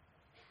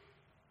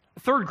 A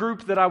third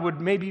group that I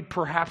would maybe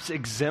perhaps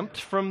exempt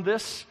from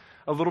this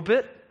a little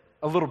bit,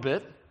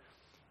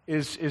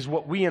 is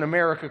what we in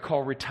America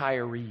call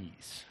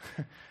retirees,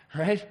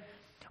 right?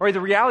 All right, the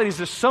reality is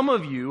that some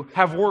of you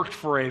have worked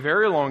for a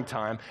very long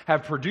time,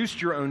 have produced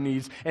your own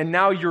needs, and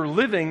now you're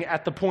living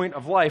at the point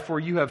of life where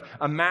you have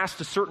amassed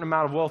a certain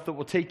amount of wealth that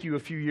will take you a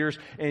few years,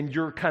 and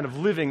you're kind of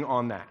living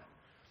on that.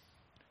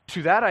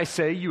 To that I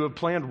say you have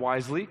planned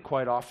wisely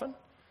quite often,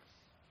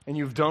 and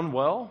you've done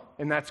well,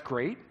 and that's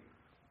great.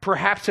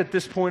 Perhaps at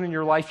this point in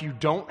your life you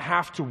don't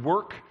have to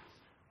work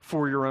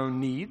for your own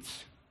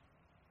needs.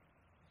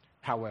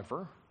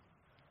 However,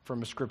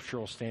 from a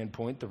scriptural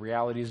standpoint, the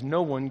reality is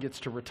no one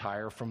gets to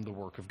retire from the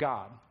work of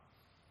God.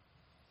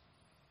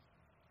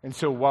 And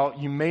so while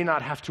you may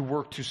not have to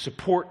work to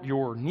support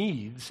your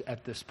needs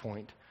at this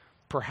point,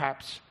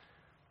 perhaps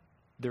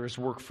there is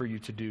work for you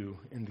to do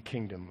in the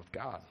kingdom of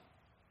God.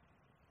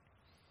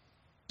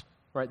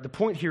 Right? The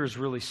point here is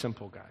really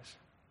simple, guys.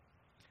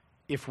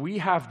 If we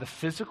have the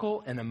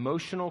physical and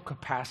emotional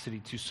capacity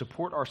to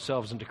support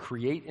ourselves and to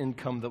create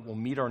income that will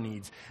meet our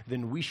needs,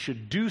 then we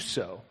should do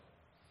so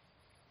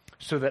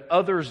that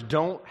others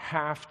don't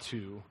have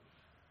to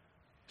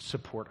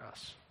support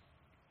us.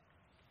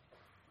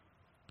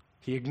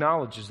 He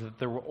acknowledges that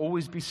there will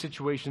always be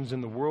situations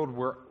in the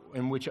world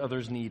in which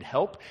others need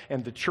help,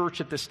 and the church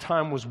at this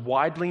time was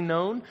widely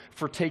known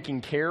for taking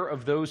care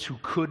of those who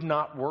could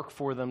not work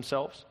for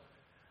themselves.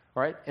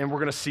 Right? And we're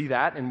going to see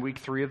that in week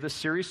 3 of this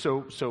series,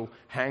 so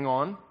hang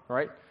on,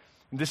 right?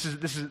 This is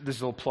a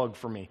little plug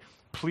for me.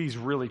 Please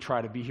really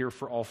try to be here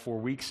for all 4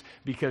 weeks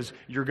because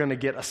you're going to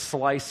get a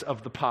slice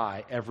of the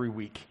pie every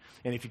week.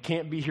 And if you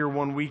can't be here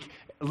 1 week,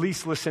 at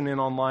least listen in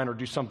online or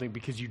do something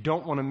because you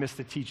don't want to miss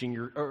the teaching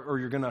or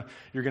you're going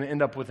to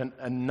end up with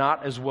a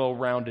not as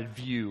well-rounded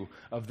view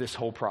of this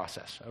whole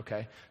process,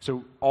 okay?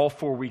 So all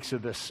 4 weeks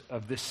of this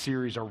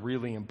series are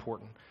really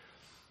important.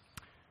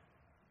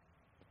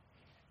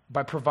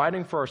 By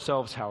providing for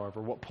ourselves,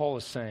 however, what Paul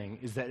is saying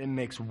is that it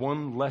makes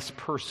one less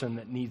person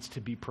that needs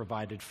to be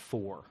provided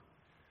for.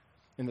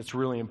 And that's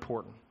really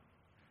important.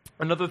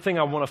 Another thing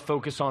I want to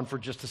focus on for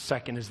just a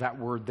second is that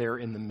word there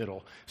in the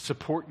middle.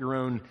 Support your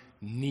own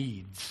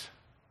needs.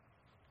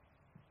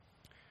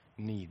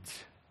 Needs.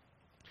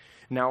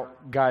 Now,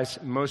 guys,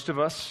 most of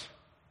us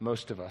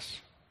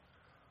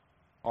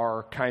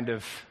are kind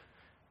of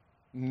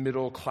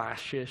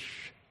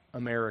middle-class-ish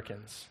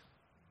Americans.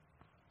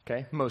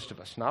 Okay? Most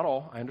of us. Not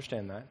all. I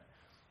understand that.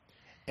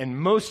 And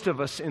most of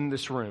us in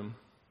this room,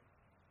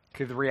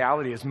 okay, the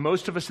reality is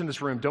most of us in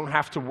this room don't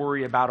have to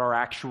worry about our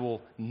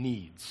actual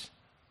needs.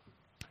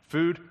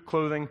 Food,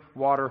 clothing,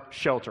 water,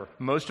 shelter.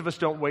 Most of us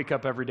don't wake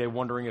up every day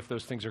wondering if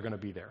those things are going to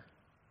be there.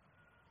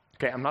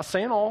 Okay, I'm not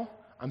saying all.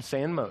 I'm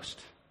saying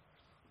most.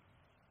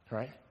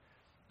 Right?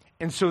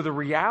 And so the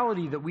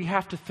reality that we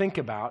have to think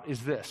about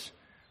is this,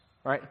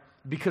 right?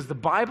 Because the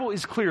Bible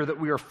is clear that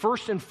we are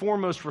first and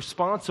foremost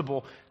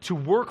responsible to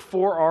work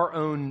for our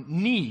own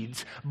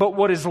needs, but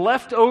what is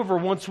left over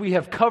once we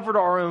have covered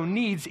our own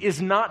needs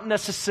is not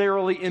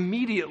necessarily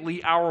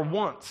immediately our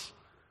wants.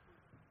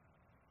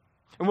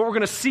 And what we're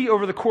going to see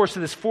over the course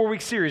of this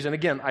 4-week series, and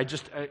again, I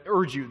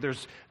urge you,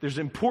 there's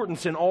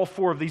importance in all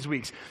 4 of these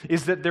weeks,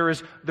 is that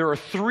there are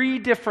 3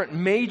 different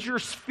major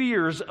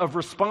spheres of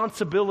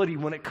responsibility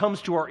when it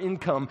comes to our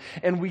income,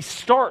 and we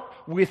start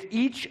with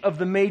each of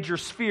the major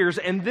spheres,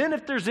 and then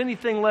if there's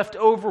anything left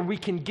over, we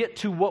can get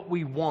to what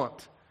we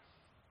want.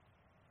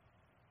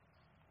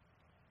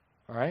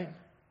 All right?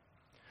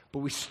 But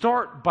we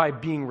start by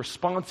being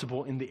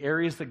responsible in the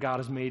areas that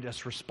God has made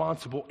us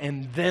responsible,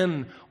 and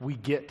then we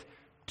get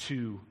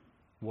to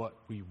what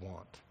we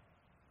want.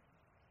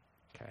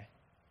 Okay?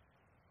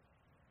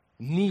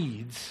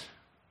 Needs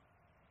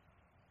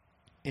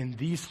in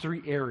these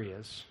 3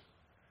 areas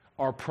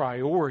are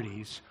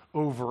priorities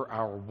over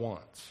our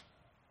wants.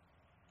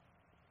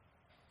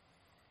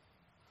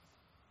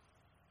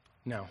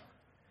 Now,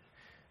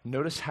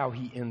 notice how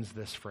he ends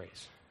this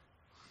phrase.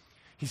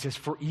 He says,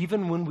 "For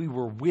even when we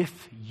were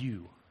with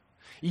you,"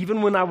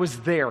 even when I was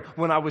there,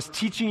 when I was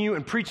teaching you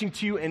and preaching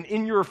to you and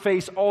in your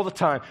face all the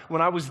time,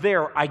 when I was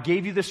there, I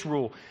gave you this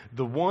rule: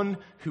 the one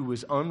who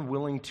is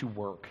unwilling to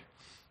work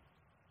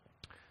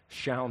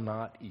shall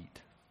not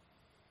eat.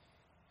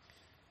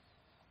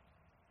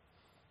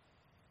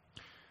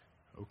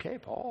 Okay,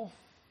 Paul.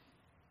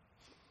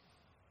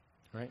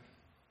 Right?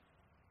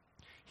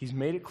 He's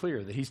made it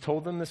clear that he's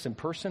told them this in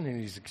person and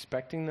he's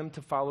expecting them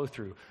to follow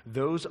through.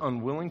 Those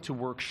unwilling to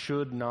work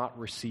should not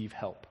receive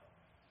help.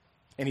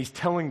 And he's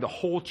telling the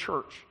whole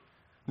church,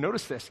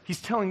 notice this,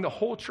 he's telling the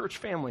whole church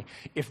family,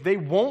 if they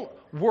won't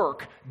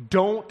work,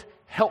 don't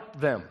help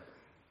them.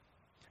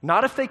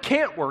 Not if they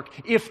can't work.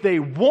 If they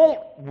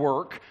won't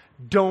work,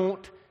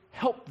 don't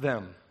help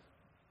them.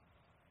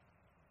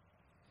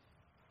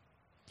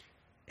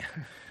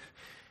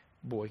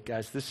 Boy,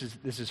 guys, this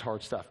is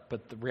hard stuff.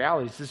 But the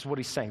reality is this is what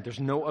he's saying.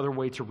 There's no other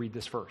way to read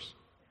this verse.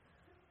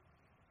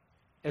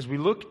 As we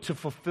look to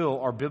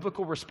fulfill our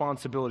biblical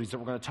responsibilities that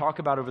we're going to talk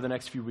about over the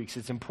next few weeks,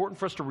 it's important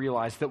for us to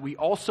realize that we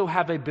also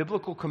have a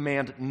biblical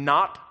command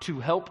not to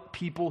help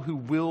people who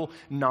will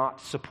not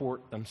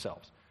support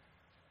themselves.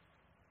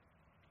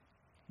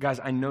 Guys,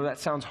 I know that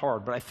sounds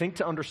hard, but I think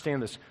to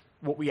understand this,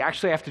 what we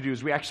actually have to do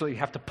is we actually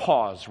have to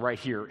pause right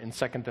here in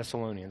 2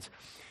 Thessalonians.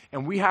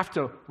 And we have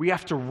to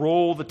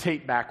roll the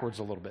tape backwards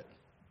a little bit.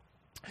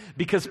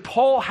 Because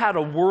Paul had a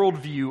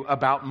worldview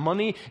about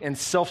money and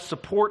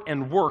self-support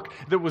and work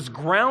that was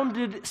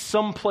grounded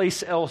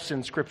someplace else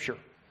in Scripture.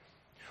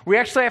 We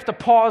actually have to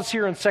pause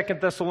here in 2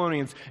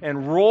 Thessalonians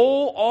and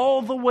roll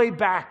all the way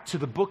back to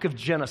the book of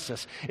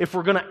Genesis if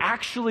we're going to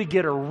actually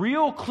get a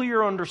real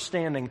clear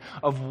understanding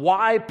of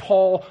why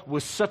Paul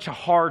was such a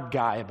hard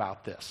guy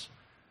about this.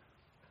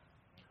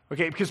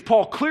 Okay, because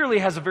Paul clearly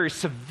has a very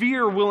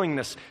severe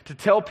willingness to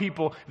tell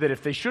people that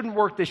if they shouldn't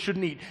work, they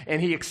shouldn't eat.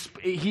 And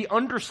he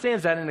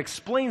understands that and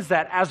explains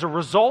that as a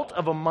result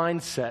of a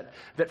mindset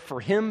that for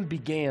him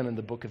began in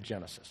the book of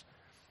Genesis.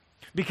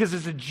 Because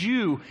as a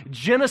Jew,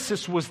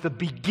 Genesis was the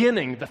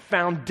beginning, the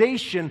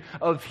foundation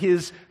of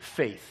his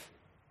faith.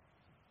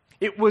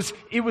 It was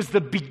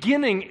the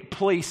beginning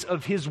place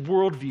of his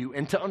worldview.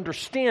 And to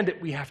understand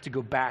it, we have to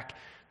go back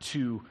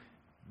to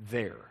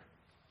there.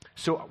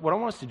 So what I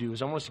want us to do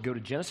is I want us to go to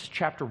Genesis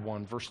chapter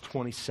 1, verse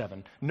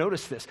 27.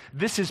 Notice this.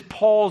 This is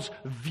Paul's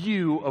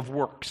view of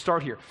work.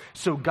 Start here.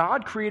 So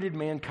God created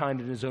mankind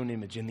in his own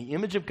image. In the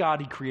image of God,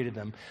 he created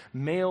them.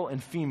 Male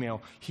and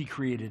female, he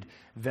created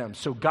them.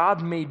 So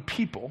God made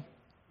people.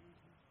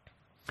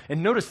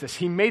 And notice this.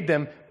 He made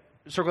them,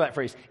 circle that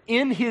phrase,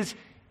 in his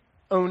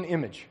own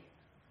image.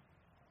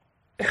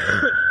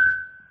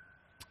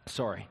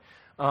 Sorry.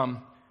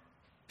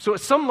 So at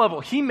some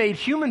level, he made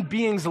human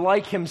beings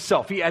like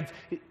himself.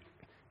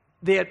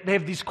 They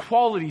have these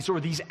qualities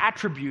or these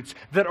attributes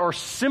that are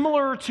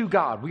similar to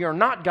God. We are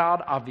not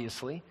God,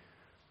 obviously,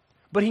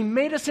 but he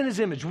made us in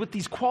his image with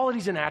these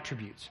qualities and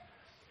attributes.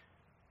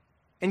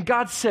 And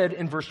God said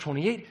in verse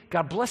 28,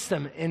 God blessed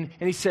them, and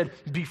he said,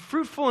 be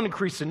fruitful and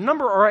increase in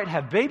number, all right,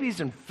 have babies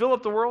and fill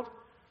up the world.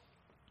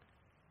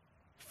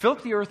 Fill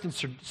up the earth and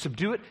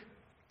subdue it.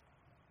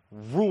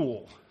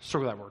 Rule.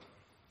 Circle that word.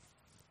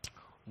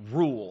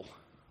 Rule.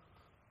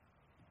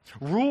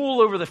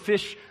 Rule over the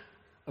fish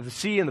of the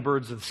sea and the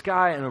birds of the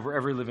sky and over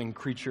every living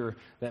creature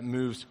that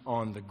moves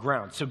on the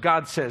ground. So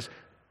God says,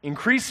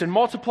 increase and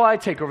multiply,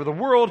 take over the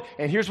world,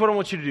 and here's what I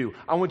want you to do.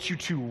 I want you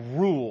to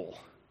rule.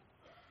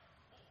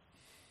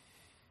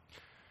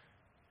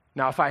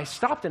 Now, if I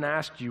stopped and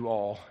asked you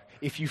all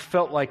if you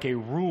felt like a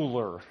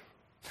ruler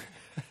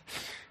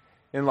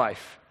in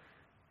life,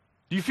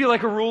 do you feel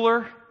like a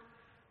ruler?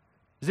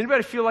 Does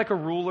anybody feel like a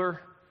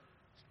ruler?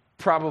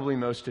 Probably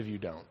most of you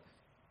don't.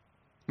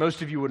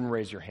 Most of you wouldn't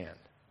raise your hand.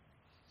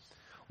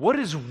 What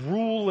is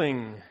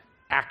ruling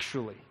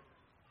actually?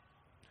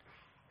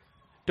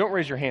 Don't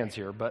raise your hands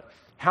here, but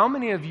how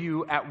many of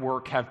you at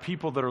work have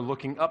people that are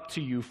looking up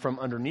to you from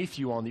underneath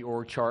you on the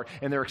org chart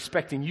and they're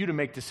expecting you to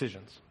make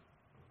decisions?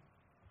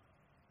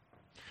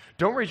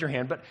 Don't raise your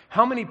hand, but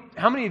how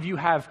many of you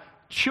have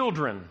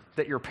children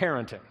that you're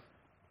parenting?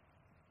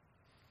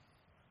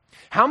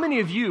 How many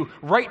of you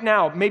right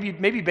now, maybe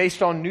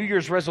based on New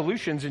Year's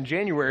resolutions in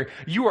January,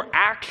 you are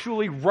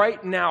actually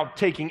right now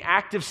taking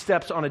active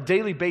steps on a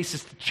daily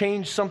basis to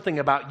change something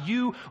about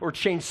you or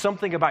change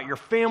something about your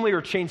family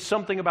or change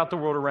something about the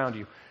world around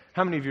you?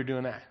 How many of you are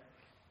doing that?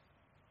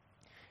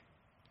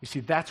 You see,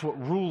 that's what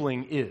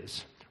ruling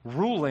is.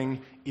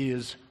 Ruling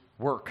is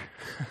work,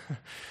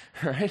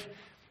 right?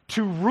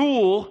 To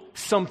rule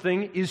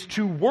something is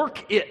to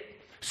work it.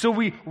 So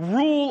we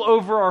rule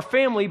over our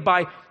family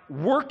by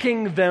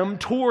working them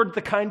toward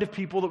the kind of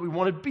people that we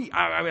want to be.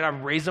 I mean,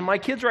 I'm raising my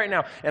kids right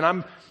now, and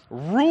I'm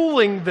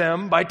ruling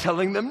them by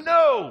telling them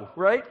no,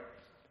 right?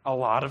 A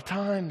lot of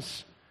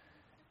times,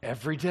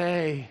 every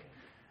day,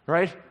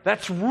 right?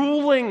 That's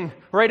ruling,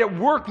 right? At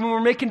work, when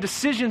we're making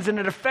decisions and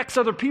it affects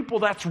other people,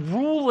 that's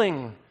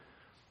ruling.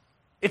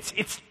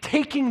 It's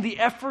taking the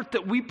effort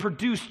that we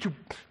produce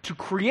to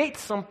create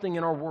something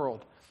in our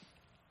world.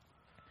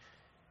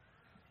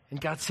 And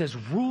God says,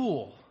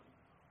 rule,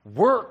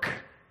 work.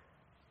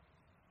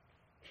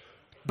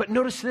 But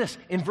notice this,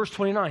 in verse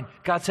 29,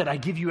 God said, I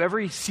give you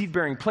every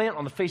seed-bearing plant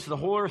on the face of the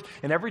whole earth,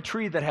 and every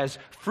tree that has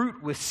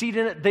fruit with seed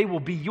in it, they will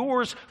be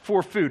yours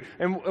for food.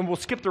 And we'll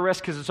skip the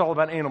rest because it's all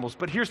about animals.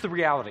 But here's the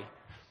reality,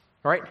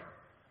 all right?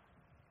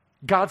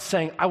 God's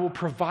saying, I will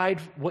provide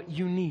what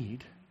you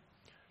need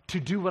to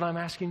do what I'm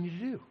asking you to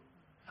do.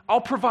 I'll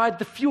provide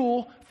the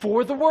fuel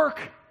for the work.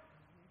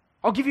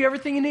 I'll give you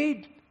everything you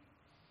need.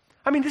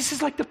 I mean, this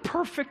is like the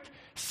perfect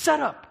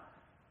setup,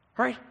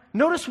 right?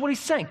 Notice what he's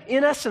saying.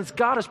 In essence,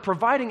 God is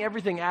providing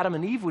everything Adam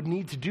and Eve would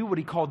need to do what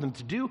he called them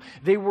to do.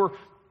 They were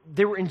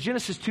in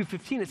Genesis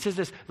 2:15. It says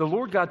this, the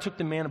Lord God took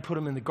the man and put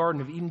him in the Garden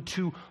of Eden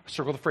to,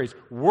 circle the phrase,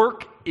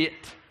 work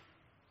it.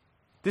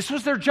 This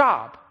was their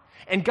job.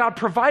 And God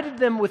provided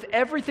them with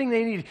everything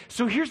they needed.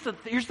 So here's the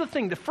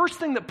thing. The first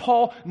thing that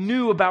Paul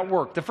knew about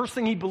work, the first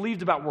thing he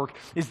believed about work,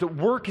 is that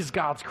work is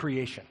God's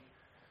creation.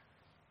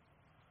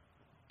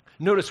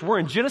 Notice we're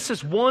in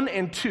Genesis 1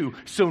 and 2,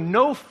 so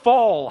no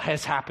fall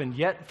has happened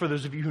yet. For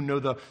those of you who know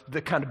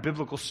the kind of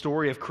biblical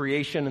story of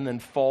creation and then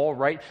fall,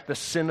 right? The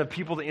sin of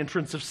people, the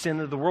entrance of sin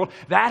into the world.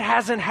 That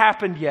hasn't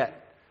happened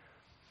yet.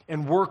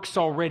 And work's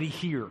already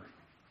here.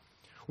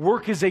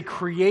 Work is a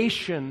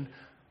creation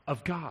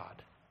of God.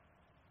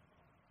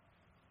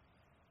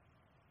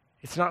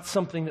 It's not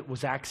something that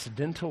was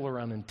accidental or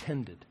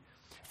unintended.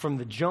 From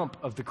the jump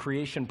of the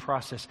creation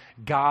process,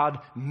 God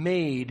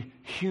made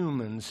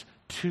humans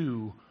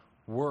to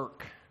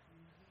work.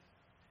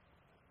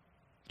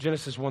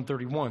 Genesis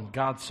 1:31,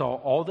 God saw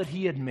all that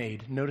he had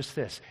made, notice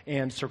this,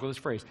 and circle this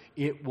phrase,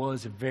 it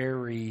was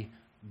very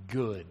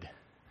good.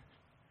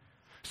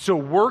 So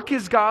work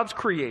is God's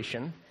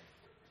creation,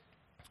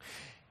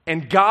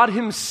 and God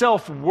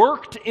himself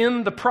worked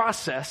in the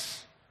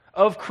process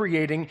of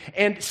creating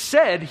and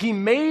said he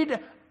made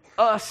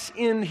us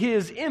in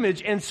his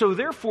image, and so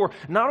therefore,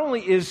 not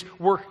only is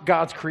work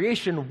God's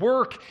creation,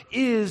 work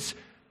is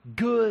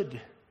good.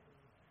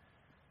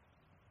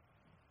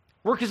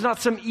 Work is not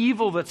some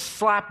evil that's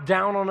slapped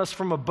down on us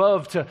from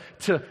above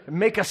to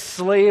make us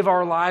slave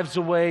our lives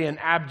away in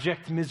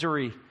abject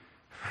misery.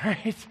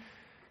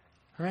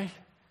 Right?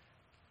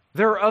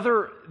 There are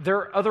other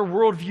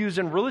worldviews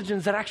and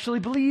religions that actually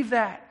believe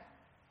that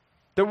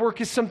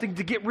work is something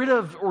to get rid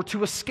of or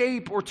to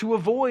escape or to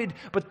avoid.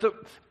 But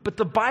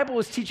the Bible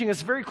is teaching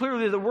us very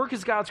clearly that work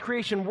is God's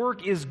creation.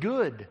 Work is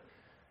good.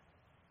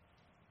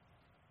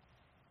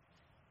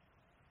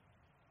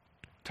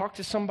 Talk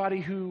to somebody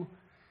who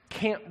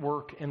can't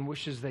work and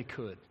wishes they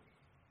could.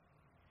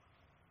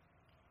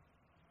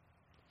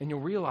 And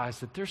you'll realize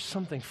that there's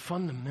something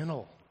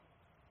fundamental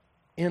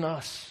in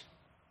us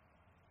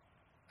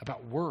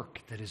about work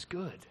that is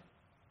good.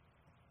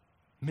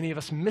 Many of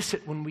us miss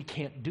it when we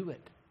can't do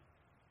it.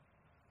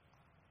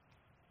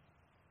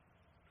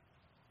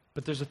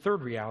 But there's a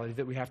third reality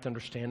that we have to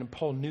understand, and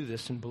Paul knew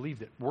this and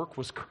believed it. Work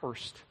was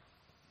cursed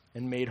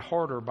and made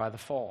harder by the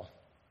fall.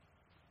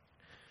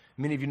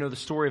 Many of you know the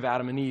story of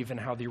Adam and Eve and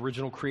how the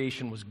original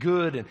creation was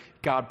good and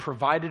God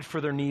provided for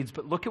their needs.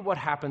 But look at what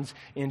happens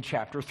in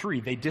chapter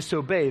 3. They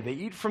disobey. They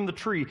eat from the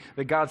tree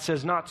that God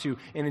says not to.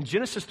 And in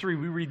Genesis 3,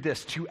 we read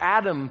this. To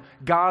Adam,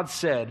 God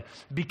said,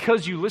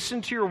 because you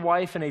listened to your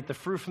wife and ate the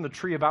fruit from the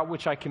tree about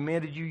which I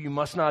commanded you, you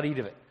must not eat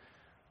of it.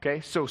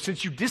 Okay, so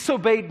since you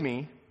disobeyed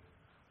me,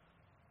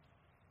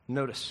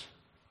 notice,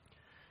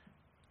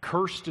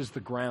 cursed is the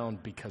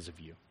ground because of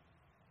you.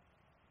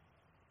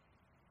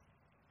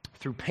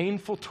 Through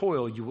painful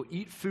toil, you will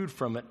eat food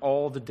from it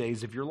all the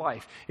days of your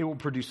life. It will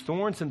produce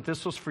thorns and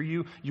thistles for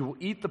you. You will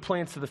eat the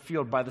plants of the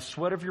field. By the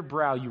sweat of your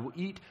brow, you will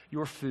eat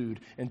your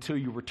food until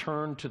you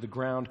return to the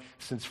ground,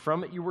 since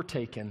from it you were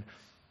taken.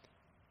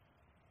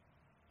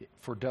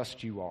 For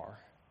dust you are,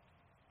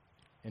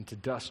 and to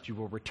dust you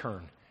will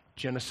return.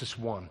 Genesis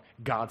 1,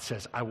 God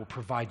says, I will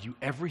provide you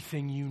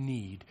everything you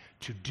need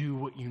to do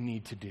what you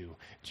need to do.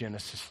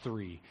 Genesis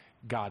 3,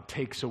 God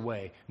takes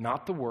away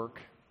not the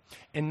work,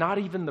 and not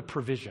even the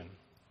provision.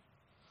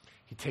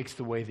 He takes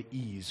away the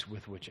ease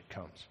with which it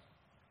comes.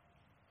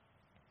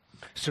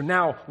 So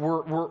now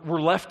we're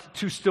left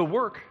to still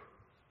work.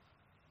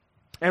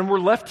 And we're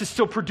left to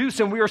still produce,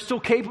 and we are still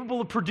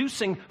capable of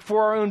producing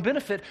for our own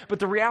benefit. But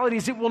the reality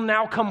is it will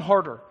now come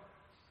harder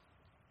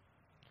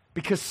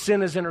because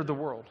sin has entered the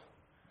world.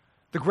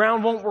 The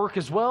ground won't work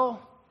as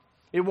well.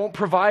 It won't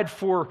provide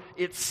for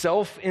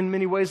itself in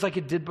many ways like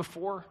it did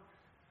before.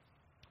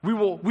 We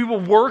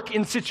will work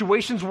in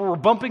situations where we're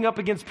bumping up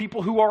against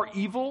people who are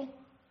evil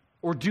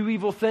or do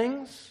evil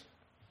things.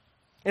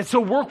 And so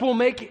work will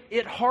make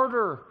it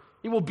harder.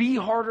 It will be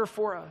harder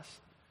for us.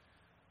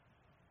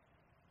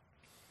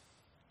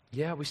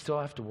 Yeah, we still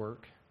have to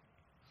work.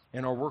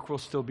 And our work will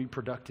still be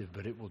productive,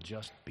 but it will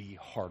just be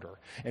harder.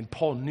 And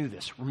Paul knew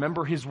this.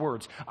 Remember his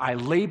words, I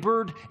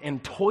labored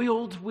and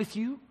toiled with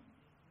you.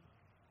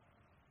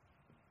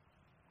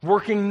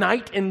 Working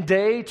night and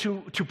day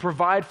to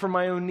provide for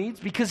my own needs,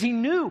 because he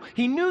knew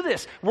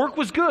this. Work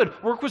was good.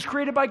 Work was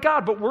created by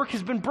God, but work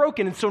has been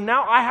broken. And so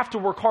now I have to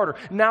work harder.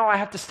 Now I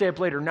have to stay up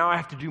later. Now I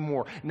have to do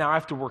more. Now I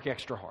have to work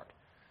extra hard.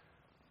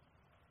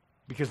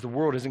 Because the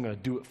world isn't going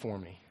to do it for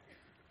me.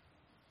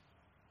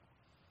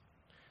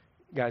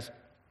 Guys,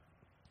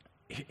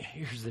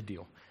 here's the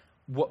deal.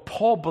 What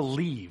Paul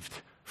believed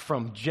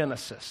from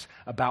Genesis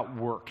about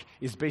work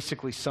is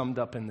basically summed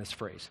up in this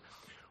phrase.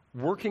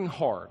 Working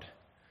hard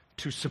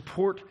to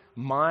support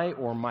my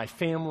or my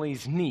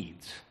family's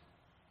needs,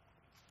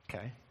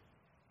 okay,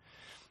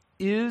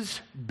 is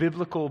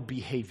biblical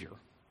behavior.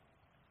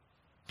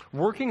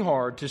 Working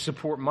hard to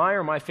support my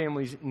or my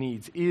family's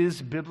needs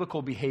is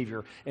biblical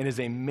behavior and is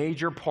a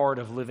major part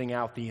of living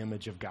out the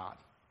image of God.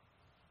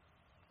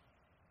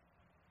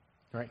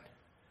 Right?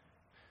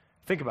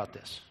 Think about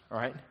this, all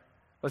right?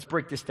 Let's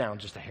break this down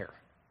just a hair.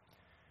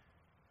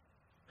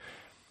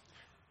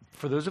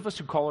 For those of us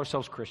who call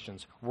ourselves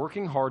Christians,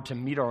 working hard to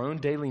meet our own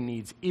daily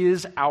needs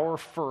is our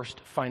first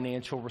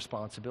financial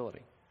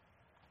responsibility.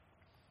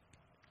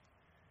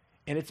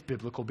 And it's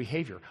biblical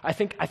behavior. I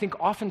think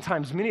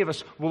oftentimes many of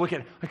us will look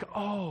at it like,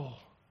 oh,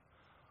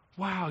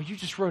 wow, you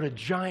just wrote a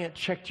giant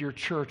check to your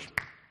church.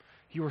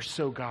 You are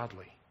so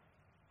godly.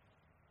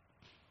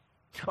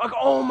 Like,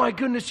 oh my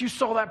goodness, you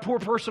saw that poor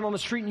person on the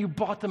street and you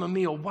bought them a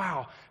meal.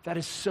 Wow, that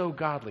is so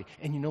godly.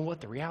 And you know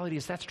what? The reality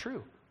is that's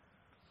true.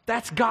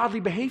 That's godly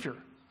behavior.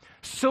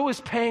 So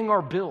is paying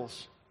our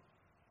bills.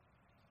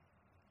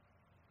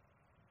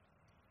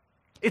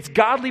 It's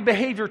godly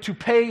behavior to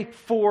pay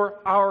for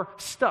our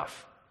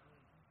stuff.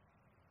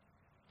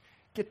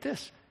 Get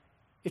this.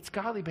 It's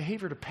godly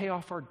behavior to pay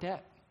off our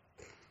debt.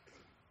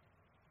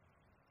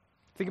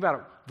 Think about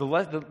it.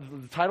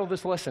 The title of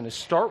this lesson is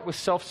Start with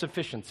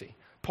Self-Sufficiency.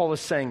 Paul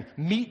is saying,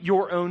 meet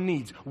your own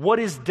needs. What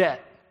is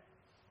debt?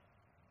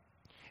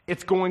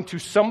 It's going to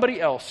somebody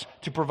else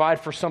to provide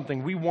for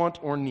something we want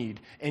or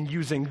need and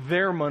using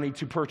their money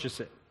to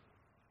purchase it.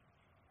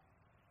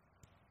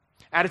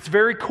 At its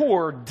very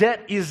core,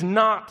 debt is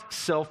not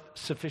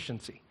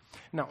self-sufficiency.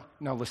 Now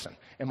listen,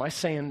 am I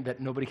saying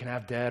that nobody can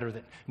have debt or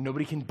that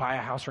nobody can buy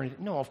a house or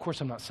anything? No, of course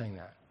I'm not saying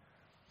that.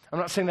 I'm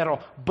not saying that at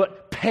all.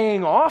 But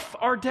paying off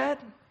our debt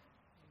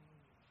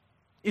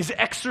is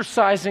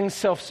exercising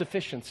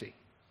self-sufficiency.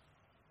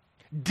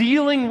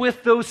 Dealing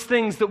with those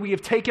things that we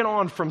have taken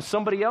on from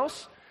somebody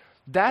else,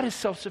 that is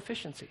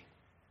self-sufficiency.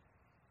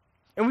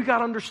 And we got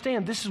to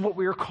understand this is what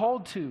we are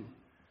called to.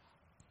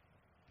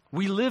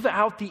 We live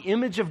out the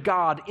image of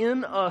God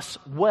in us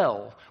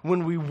well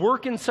when we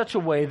work in such a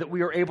way that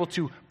we are able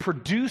to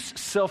produce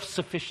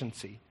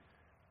self-sufficiency.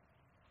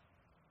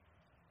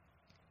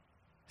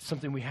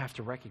 Something we have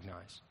to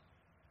recognize.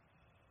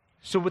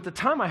 So with the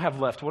time I have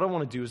left, what I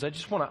want to do is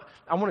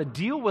I want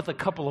to deal with a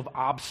couple of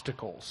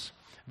obstacles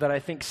that I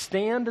think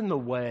stand in the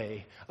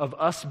way of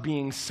us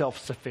being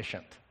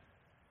self-sufficient.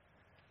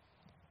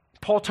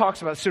 Paul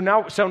talks about, so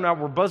now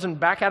we're buzzing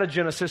back out of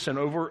Genesis and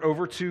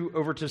over to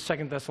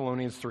 2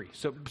 Thessalonians 3.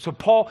 So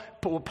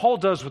what Paul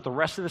does with the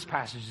rest of this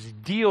passage is he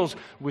deals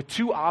with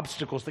two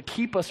obstacles that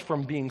keep us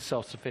from being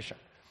self-sufficient.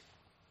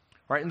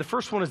 Right? And the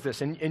first one is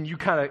this, and you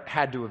kind of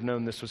had to have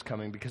known this was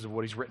coming because of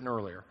what he's written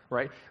earlier,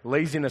 right?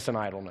 Laziness and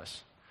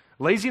idleness.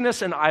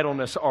 Laziness and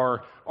idleness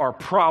are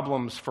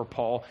problems for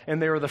Paul,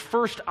 and they are the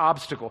first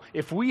obstacle.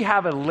 If we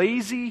have a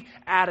lazy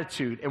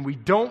attitude and we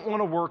don't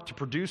want to work to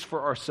produce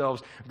for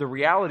ourselves, the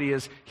reality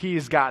is he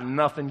has got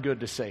nothing good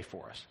to say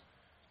for us.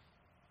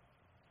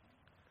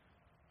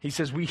 He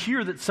says, we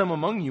hear that some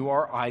among you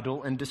are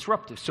idle and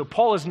disruptive. So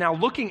Paul is now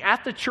looking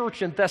at the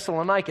church in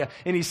Thessalonica,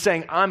 and he's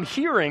saying, I'm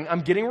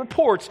getting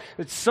reports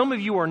that some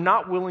of you are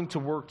not willing to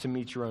work to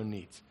meet your own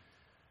needs.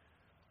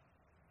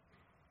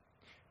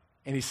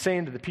 And he's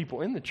saying to the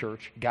people in the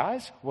church,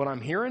 guys, what I'm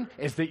hearing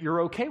is that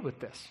you're okay with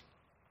this.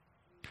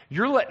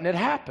 You're letting it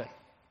happen.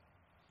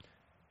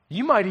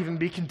 You might even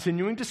be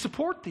continuing to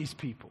support these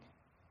people.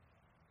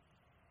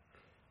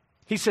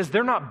 He says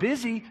they're not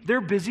busy,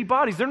 they're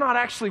busybodies. They're not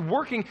actually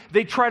working.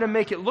 They try to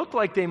make it look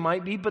like they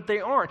might be, but they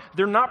aren't.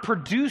 They're not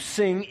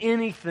producing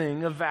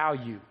anything of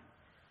value.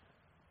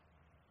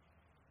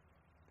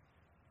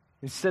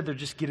 Instead, they're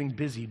just getting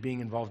busy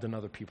being involved in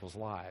other people's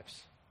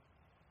lives.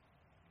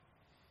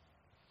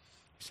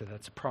 So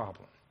that's a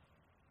problem.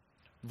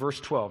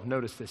 Verse 12,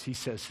 notice this. He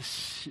says,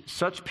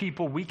 such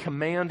people we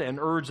command and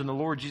urge in the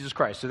Lord Jesus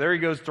Christ. So there he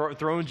goes,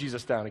 throwing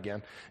Jesus down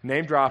again,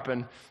 name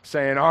dropping,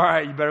 saying, all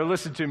right, you better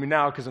listen to me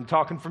now because I'm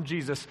talking from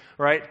Jesus,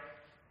 right?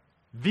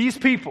 These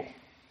people,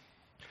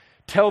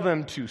 tell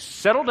them to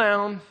settle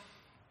down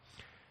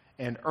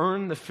and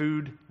earn the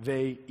food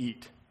they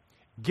eat.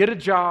 Get a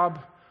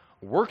job,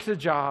 work the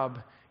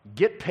job,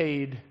 get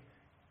paid,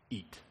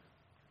 eat.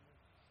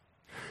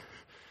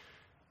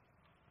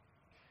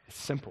 It's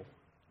simple.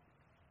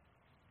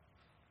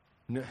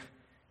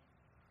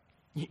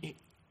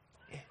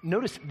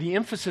 Notice the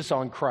emphasis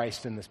on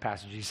Christ in this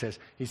passage. He says,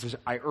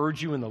 I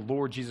urge you in the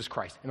Lord Jesus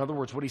Christ. In other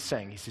words, what he's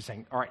saying,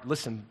 all right,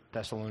 listen,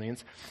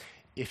 Thessalonians,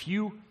 if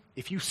you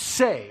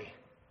say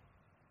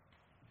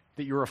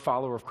that you're a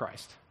follower of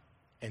Christ,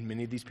 and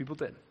many of these people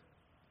did,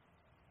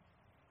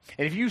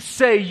 and if you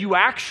say you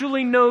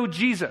actually know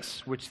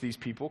Jesus, which these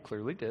people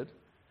clearly did,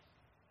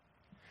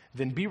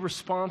 then be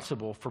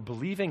responsible for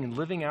believing and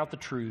living out the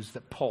truths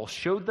that Paul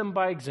showed them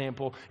by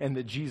example and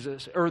that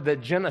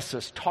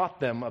Genesis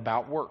taught them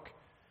about work.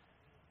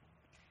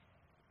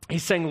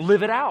 He's saying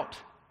live it out.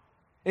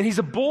 And he's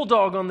a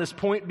bulldog on this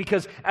point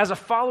because as a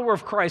follower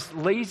of Christ,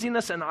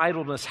 laziness and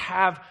idleness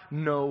have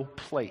no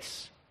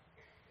place.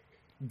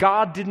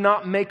 God did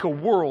not make a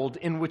world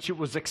in which it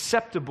was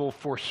acceptable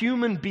for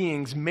human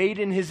beings made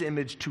in his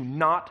image to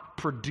not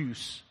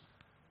produce.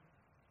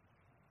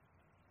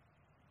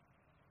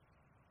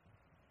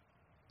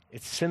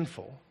 It's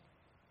sinful,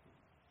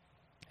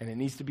 and it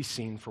needs to be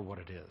seen for what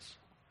it is.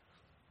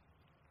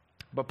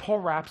 But Paul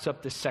wraps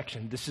up this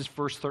section. This is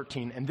verse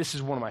 13, and this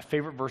is one of my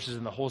favorite verses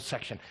in the whole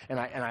section. And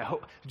I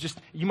hope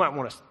you might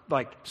want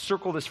to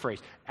circle this phrase.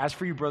 As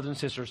for you, brothers and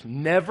sisters,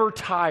 never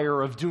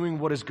tire of doing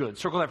what is good.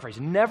 Circle that phrase.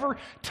 Never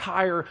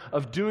tire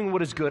of doing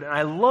what is good. And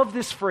I love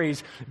this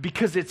phrase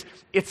because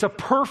it's a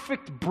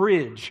perfect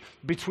bridge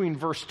between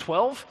verse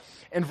 12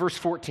 and verse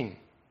 14.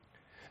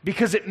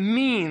 Because it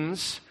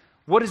means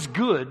what is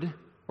good,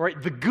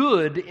 right? The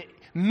good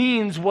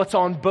means what's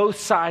on both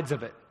sides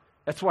of it.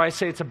 That's why I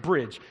say it's a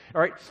bridge.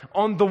 All right.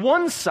 On the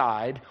one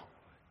side,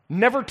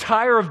 never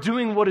tire of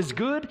doing what is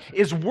good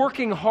is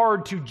working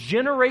hard to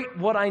generate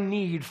what I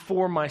need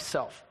for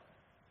myself.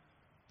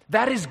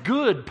 That is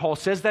good, Paul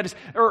says. That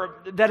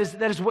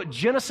is what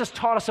Genesis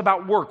taught us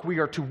about work. We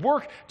are to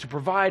work to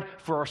provide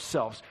for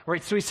ourselves.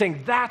 Right? So he's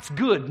saying that's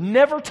good.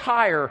 Never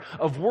tire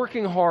of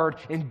working hard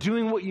and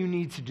doing what you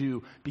need to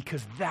do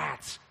because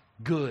that's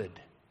good.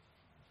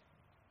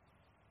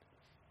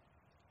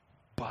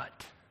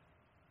 But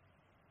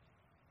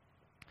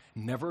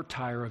never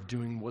tire of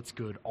doing what's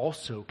good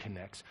also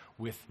connects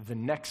with the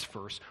next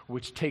verse,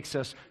 which takes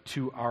us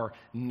to our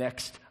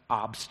next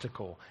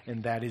obstacle,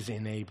 and that is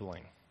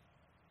enabling.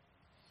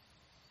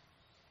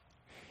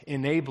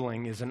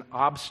 Enabling is an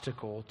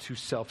obstacle to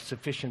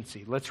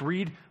self-sufficiency. Let's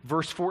read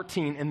verse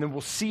 14, and then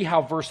we'll see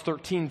how verse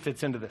 13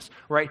 fits into this,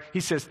 right? He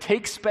says,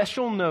 take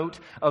special note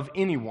of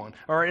anyone.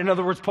 All right, in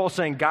other words, Paul's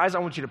saying, guys, I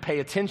want you to pay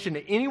attention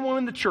to anyone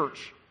in the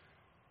church.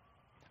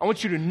 I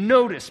want you to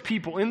notice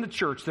people in the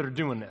church that are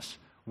doing this.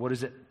 What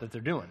is it that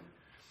they're doing?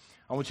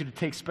 I want you to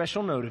take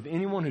special note of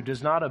anyone who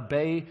does not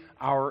obey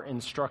our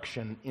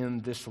instruction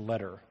in this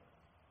letter.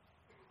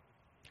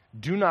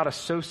 Do not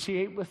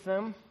associate with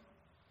them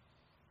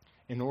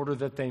in order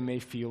that they may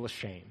feel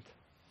ashamed.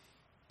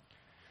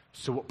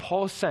 So what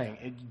Paul is saying,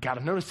 you got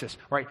to notice this,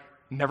 right?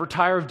 Never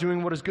tire of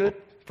doing what is good.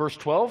 Verse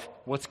 12,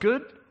 what's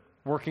good?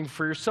 Working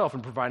for yourself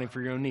and providing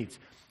for your own needs.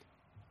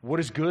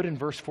 What is good in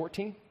verse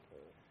 14?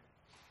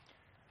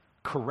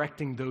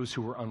 Correcting those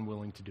who are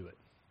unwilling to do it.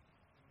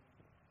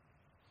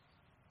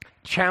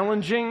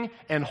 Challenging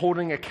and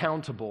holding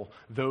accountable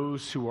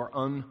those who are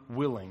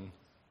unwilling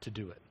to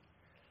do it.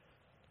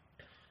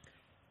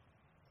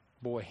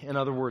 Boy, in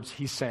other words,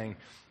 he's saying,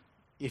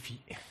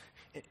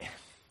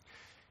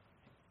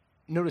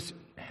 notice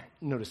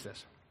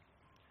this.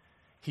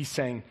 He's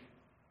saying,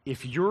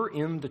 if you're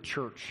in the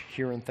church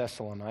here in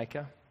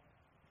Thessalonica,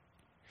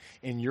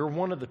 and you're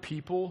one of the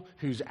people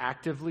who's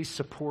actively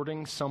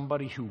supporting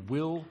somebody who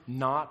will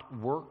not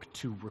work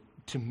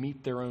to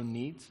meet their own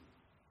needs,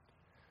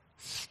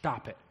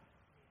 stop it.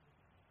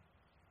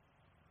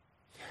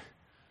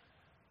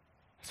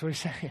 That's what he's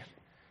saying.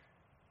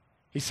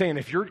 He's saying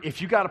if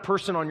you got a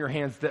person on your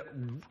hands that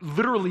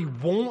literally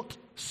won't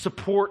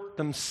support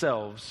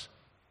themselves,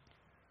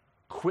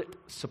 quit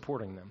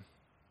supporting them.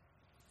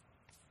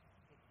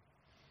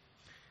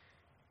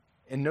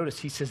 And notice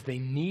he says they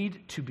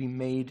need to be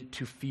made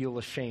to feel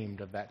ashamed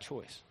of that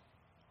choice.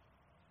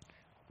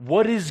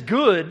 What is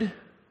good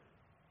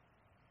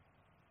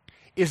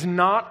is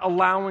not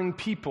allowing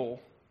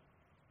people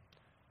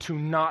to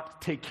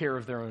not take care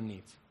of their own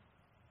needs.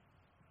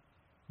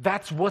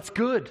 That's what's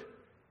good.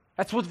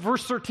 That's what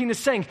verse 13 is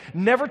saying.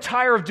 Never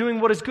tire of doing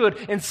what is good.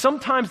 And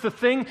sometimes the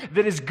thing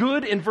that is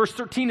good in verse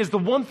 13 is the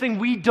one thing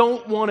we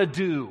don't want to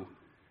do.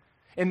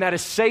 And that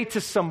is say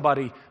to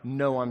somebody,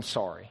 no, I'm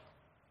sorry.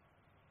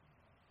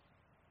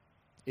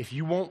 If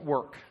you won't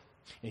work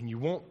and you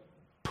won't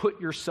put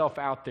yourself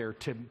out there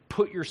to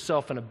put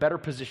yourself in a better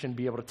position to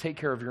be able to take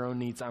care of your own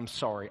needs, I'm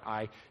sorry,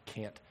 I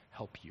can't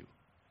help you.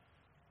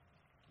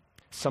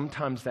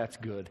 Sometimes that's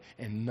good,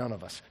 and none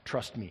of us,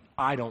 trust me,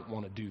 I don't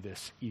want to do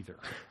this either.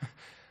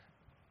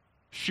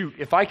 Shoot,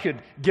 if I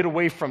could get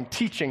away from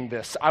teaching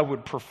this, I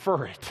would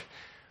prefer it.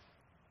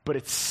 But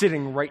it's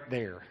sitting right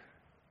there.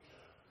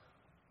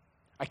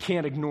 I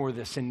can't ignore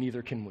this, and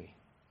neither can we.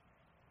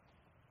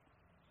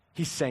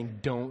 He's saying,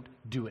 don't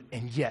do it.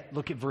 And yet,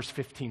 look at verse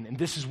 15. And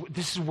this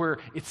is where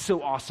it's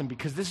so awesome,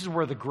 because this is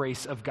where the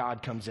grace of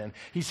God comes in.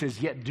 He says,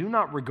 yet do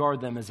not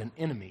regard them as an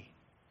enemy.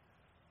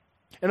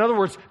 In other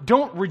words,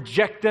 don't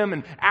reject them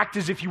and act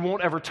as if you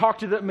won't ever talk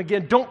to them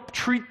again. Don't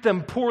treat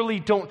them poorly.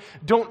 Don't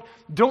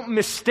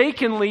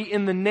mistakenly,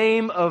 in the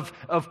name of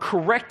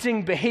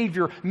correcting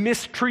behavior,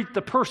 mistreat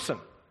the person.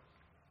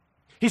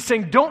 He's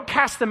saying, don't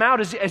cast them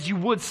out as you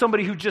would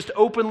somebody who just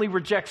openly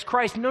rejects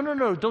Christ. No,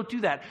 don't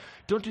do that.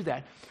 Don't do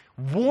that.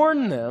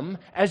 Warn them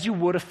as you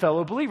would a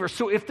fellow believer.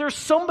 So if there's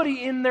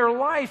somebody in their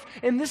life,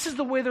 and this is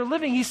the way they're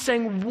living, he's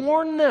saying,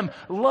 warn them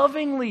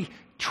lovingly.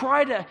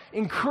 Try to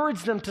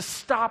encourage them to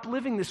stop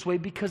living this way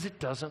because it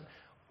doesn't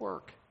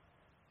work.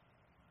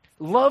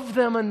 Love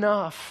them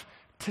enough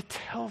to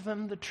tell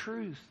them the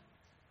truth.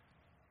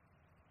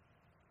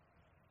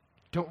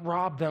 Don't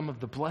rob them of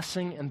the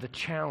blessing and the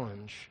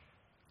challenge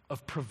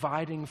of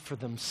providing for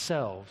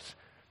themselves,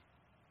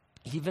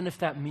 even if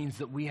that means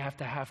that we have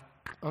to have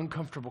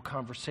uncomfortable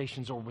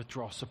conversations or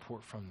withdraw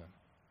support from them.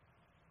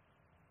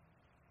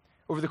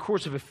 Over the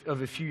course of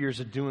a few years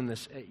of doing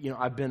this,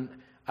 I've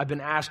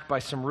been asked by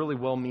some really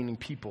well-meaning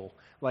people,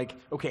 like,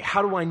 okay,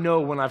 how do I know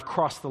when I've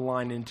crossed the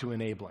line into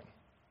enabling?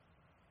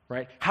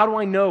 Right? How do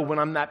I know when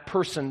I'm that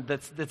person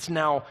that's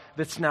now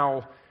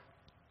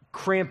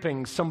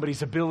cramping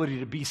somebody's ability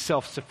to be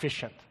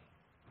self-sufficient?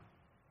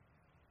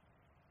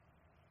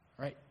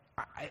 Right?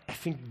 I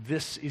think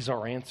this is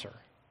our answer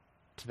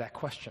to that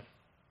question.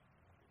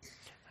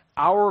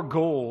 Our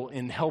goal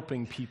in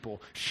helping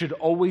people should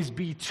always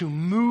be to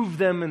move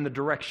them in the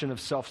direction of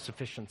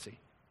self-sufficiency.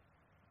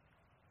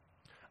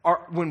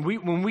 When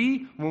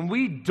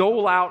we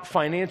dole out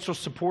financial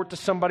support to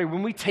somebody,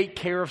 when we take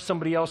care of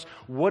somebody else,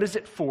 what is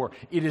it for?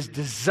 It is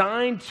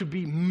designed to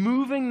be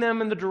moving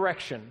them in the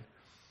direction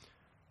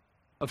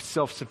of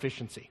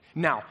self-sufficiency.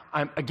 Now,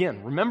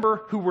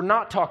 remember who we're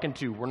not talking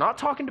to. We're not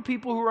talking to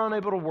people who are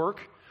unable to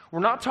work. We're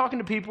not talking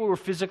to people who are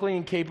physically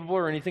incapable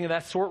or anything of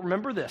that sort.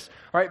 Remember this,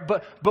 all right?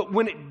 But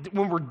when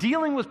we're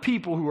dealing with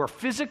people who are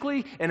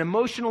physically and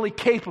emotionally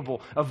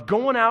capable of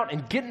going out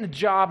and getting a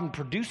job and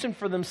producing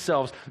for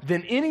themselves,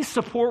 then any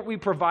support we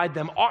provide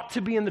them ought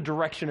to be in the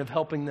direction of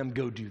helping them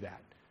go do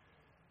that.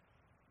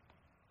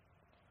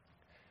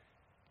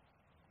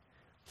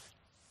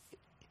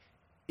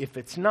 If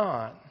it's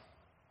not,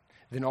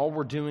 then all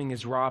we're doing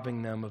is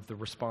robbing them of the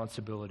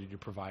responsibility to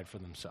provide for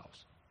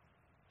themselves.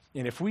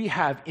 And if we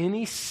have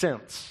any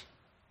sense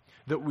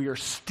that we are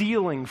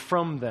stealing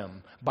from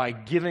them by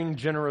giving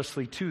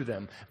generously to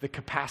them the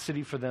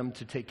capacity for them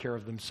to take care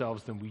of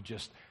themselves, then we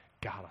just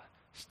gotta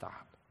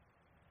stop.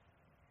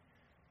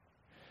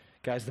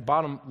 Guys, the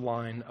bottom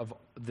line of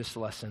this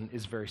lesson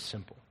is very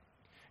simple.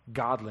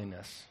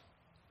 Godliness,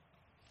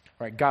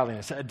 right?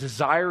 Godliness, a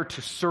desire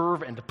to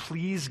serve and to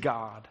please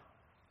God,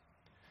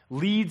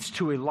 leads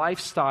to a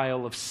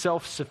lifestyle of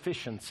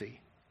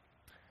self-sufficiency,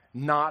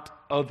 not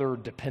other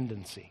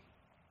dependency.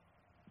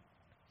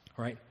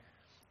 Right?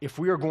 If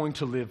we are going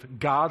to live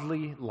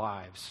godly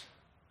lives,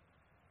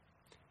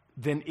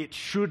 then it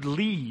should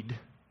lead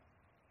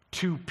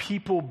to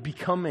people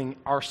becoming,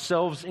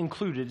 ourselves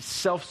included,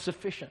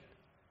 self-sufficient,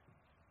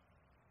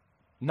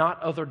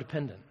 not other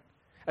dependent.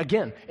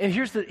 Again, and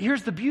here's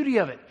the beauty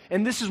of it,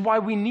 and this is why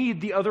we need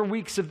the other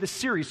weeks of this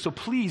series. So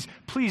please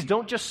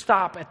don't just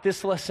stop at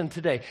this lesson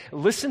today.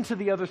 Listen to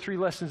the other 3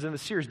 lessons in the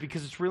series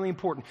because it's really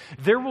important.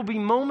 There will be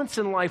moments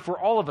in life where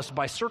all of us,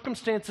 by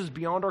circumstances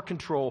beyond our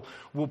control,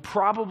 will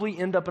probably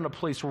end up in a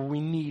place where we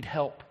need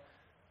help.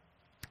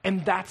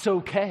 And that's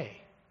okay.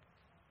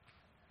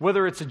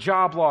 Whether it's a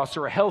job loss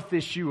or a health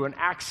issue, an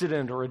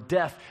accident or a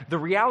death, the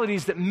reality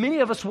is that many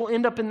of us will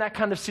end up in that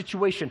kind of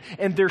situation,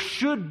 and there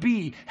should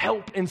be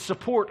help and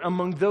support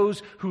among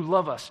those who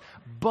love us.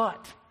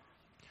 But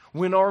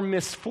when our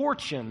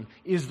misfortune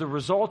is the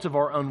result of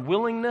our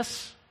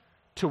unwillingness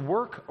to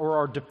work or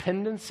our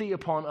dependency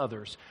upon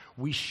others,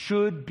 we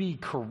should be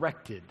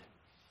corrected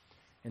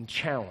and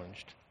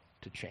challenged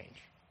to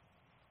change.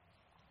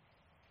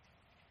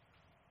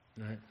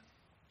 All right?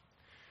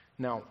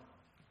 Now,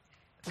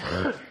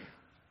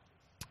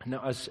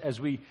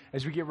 as we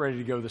get ready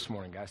to go this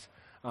morning, guys,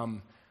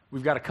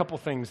 we've got a couple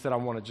things that I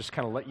want to just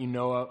kind of let you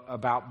know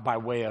about by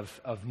way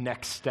of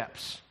next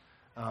steps.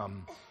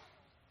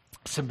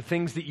 Some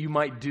things that you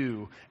might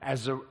do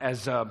as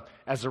a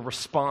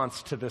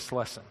response to this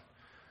lesson.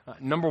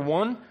 Number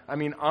one,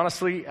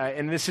 honestly,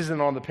 and this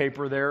isn't on the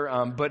paper there,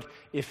 but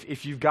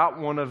if you've got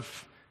one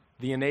of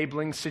the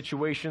enabling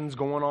situations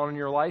going on in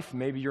your life,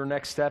 maybe your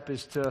next step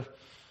is to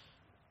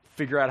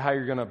figure out how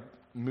you're going to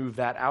move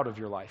that out of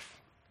your life,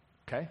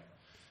 okay?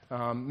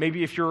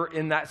 Maybe if you're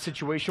in that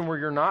situation where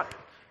you're not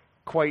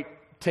quite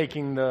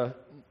taking the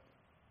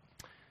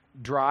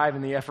drive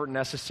and the effort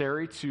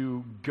necessary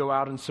to go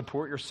out and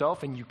support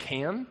yourself, and you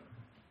can,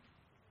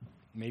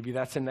 maybe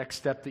that's the next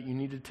step that you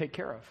need to take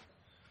care of.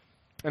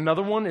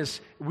 Another one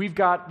is we've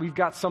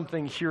got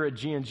something here at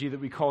G&G that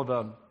we call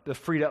the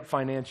Freed Up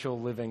Financial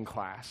Living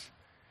class.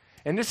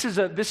 And this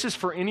is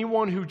for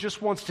anyone who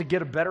just wants to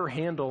get a better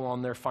handle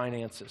on their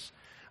finances.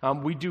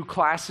 We do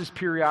classes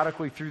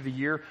periodically through the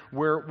year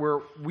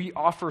where we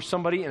offer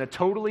somebody in a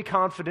totally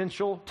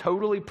confidential,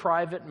 totally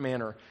private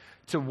manner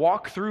to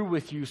walk through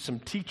with you some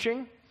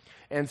teaching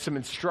and some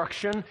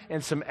instruction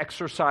and some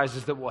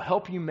exercises that will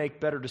help you make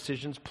better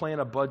decisions,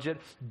 plan a budget,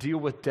 deal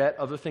with debt,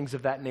 other things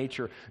of that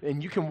nature.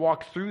 And you can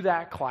walk through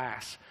that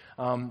class.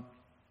 And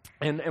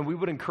we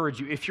would encourage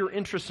you, if you're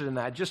interested in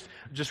that,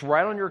 just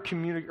write on your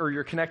community or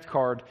your Connect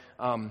card,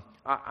 I'm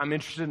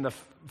interested in the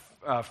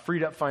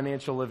Freed Up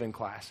Financial Living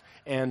class,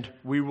 and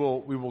we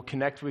will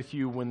connect with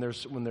you when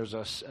there's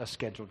a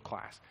scheduled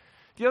class.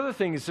 The other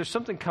thing is there's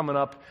something coming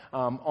up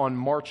on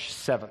March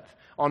 7th.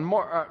 On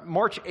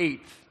March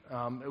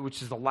 8th,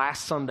 which is the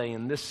last Sunday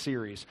in this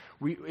series,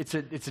 it's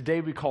a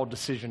day we call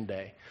Decision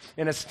Day,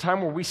 and it's a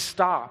time where we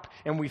stop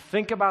and we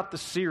think about the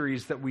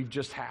series that we've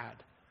just had.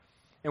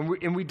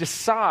 And we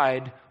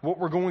decide what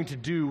we're going to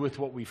do with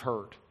what we've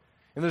heard.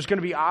 And there's going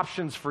to be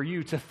options for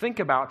you to think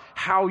about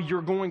how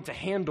you're going to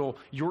handle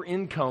your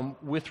income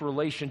with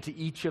relation to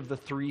each of the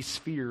 3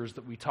 spheres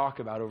that we talk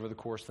about over the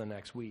course of the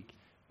next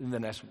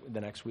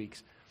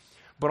weeks.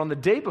 But on the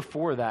day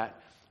before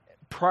that,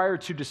 prior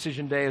to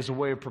Decision Day, as a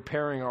way of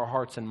preparing our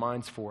hearts and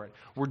minds for it,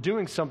 we're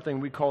doing something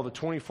we call the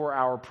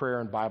 24-hour prayer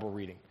and Bible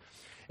reading.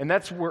 And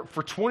that's where,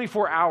 for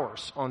 24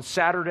 hours on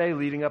Saturday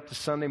leading up to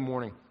Sunday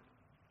morning,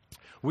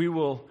 we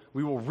will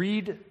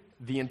read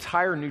the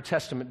entire New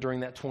Testament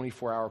during that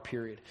 24-hour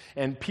period.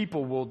 And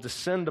people will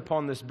descend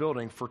upon this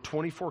building for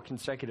 24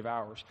 consecutive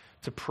hours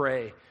to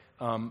pray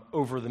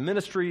over the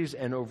ministries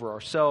and over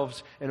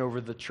ourselves and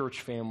over the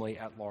church family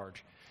at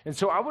large. And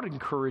so I would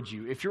encourage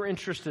you, if you're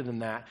interested in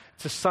that,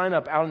 to sign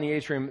up out in the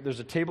atrium. There's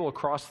a table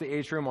across the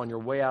atrium on your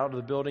way out of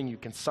the building. You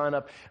can sign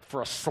up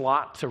for a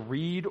slot to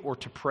read or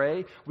to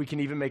pray. We can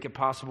even make it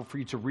possible for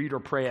you to read or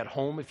pray at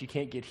home if you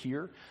can't get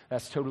here.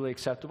 That's totally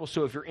acceptable.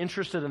 So if you're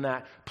interested in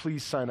that,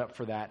 please sign up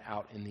for that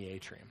out in the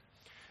atrium.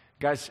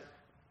 Guys,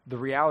 the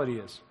reality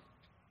is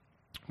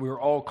we are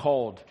all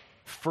called,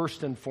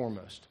 first and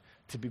foremost,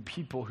 to be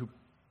people who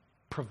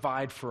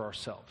provide for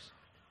ourselves,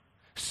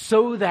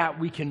 so that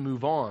we can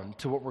move on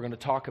to what we're going to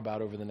talk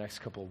about over the next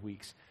couple of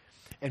weeks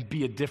and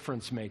be a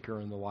difference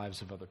maker in the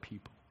lives of other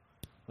people.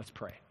 Let's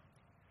pray.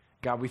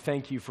 God, we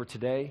thank you for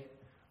today.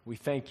 We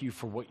thank you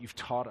for what you've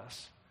taught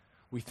us.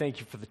 We thank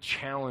you for the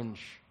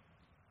challenge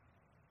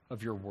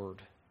of your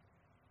word.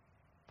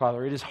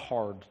 Father, it is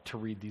hard to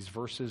read these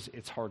verses.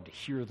 It's hard to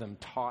hear them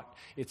taught.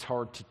 It's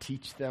hard to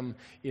teach them.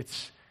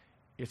 It's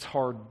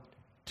hard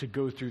to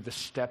go through the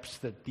steps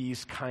that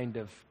these kind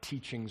of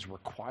teachings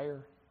require.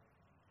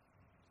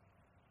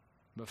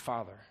 But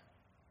Father,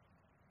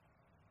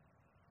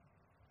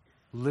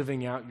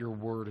 living out your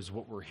word is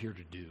what we're here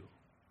to do.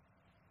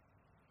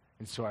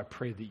 And so I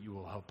pray that you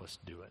will help us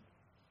do it.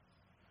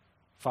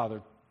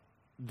 Father,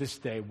 this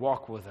day,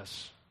 walk with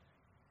us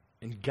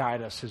and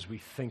guide us as we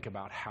think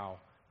about how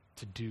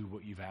to do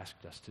what you've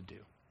asked us to do.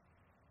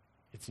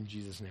 It's in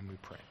Jesus' name we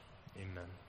pray. Amen.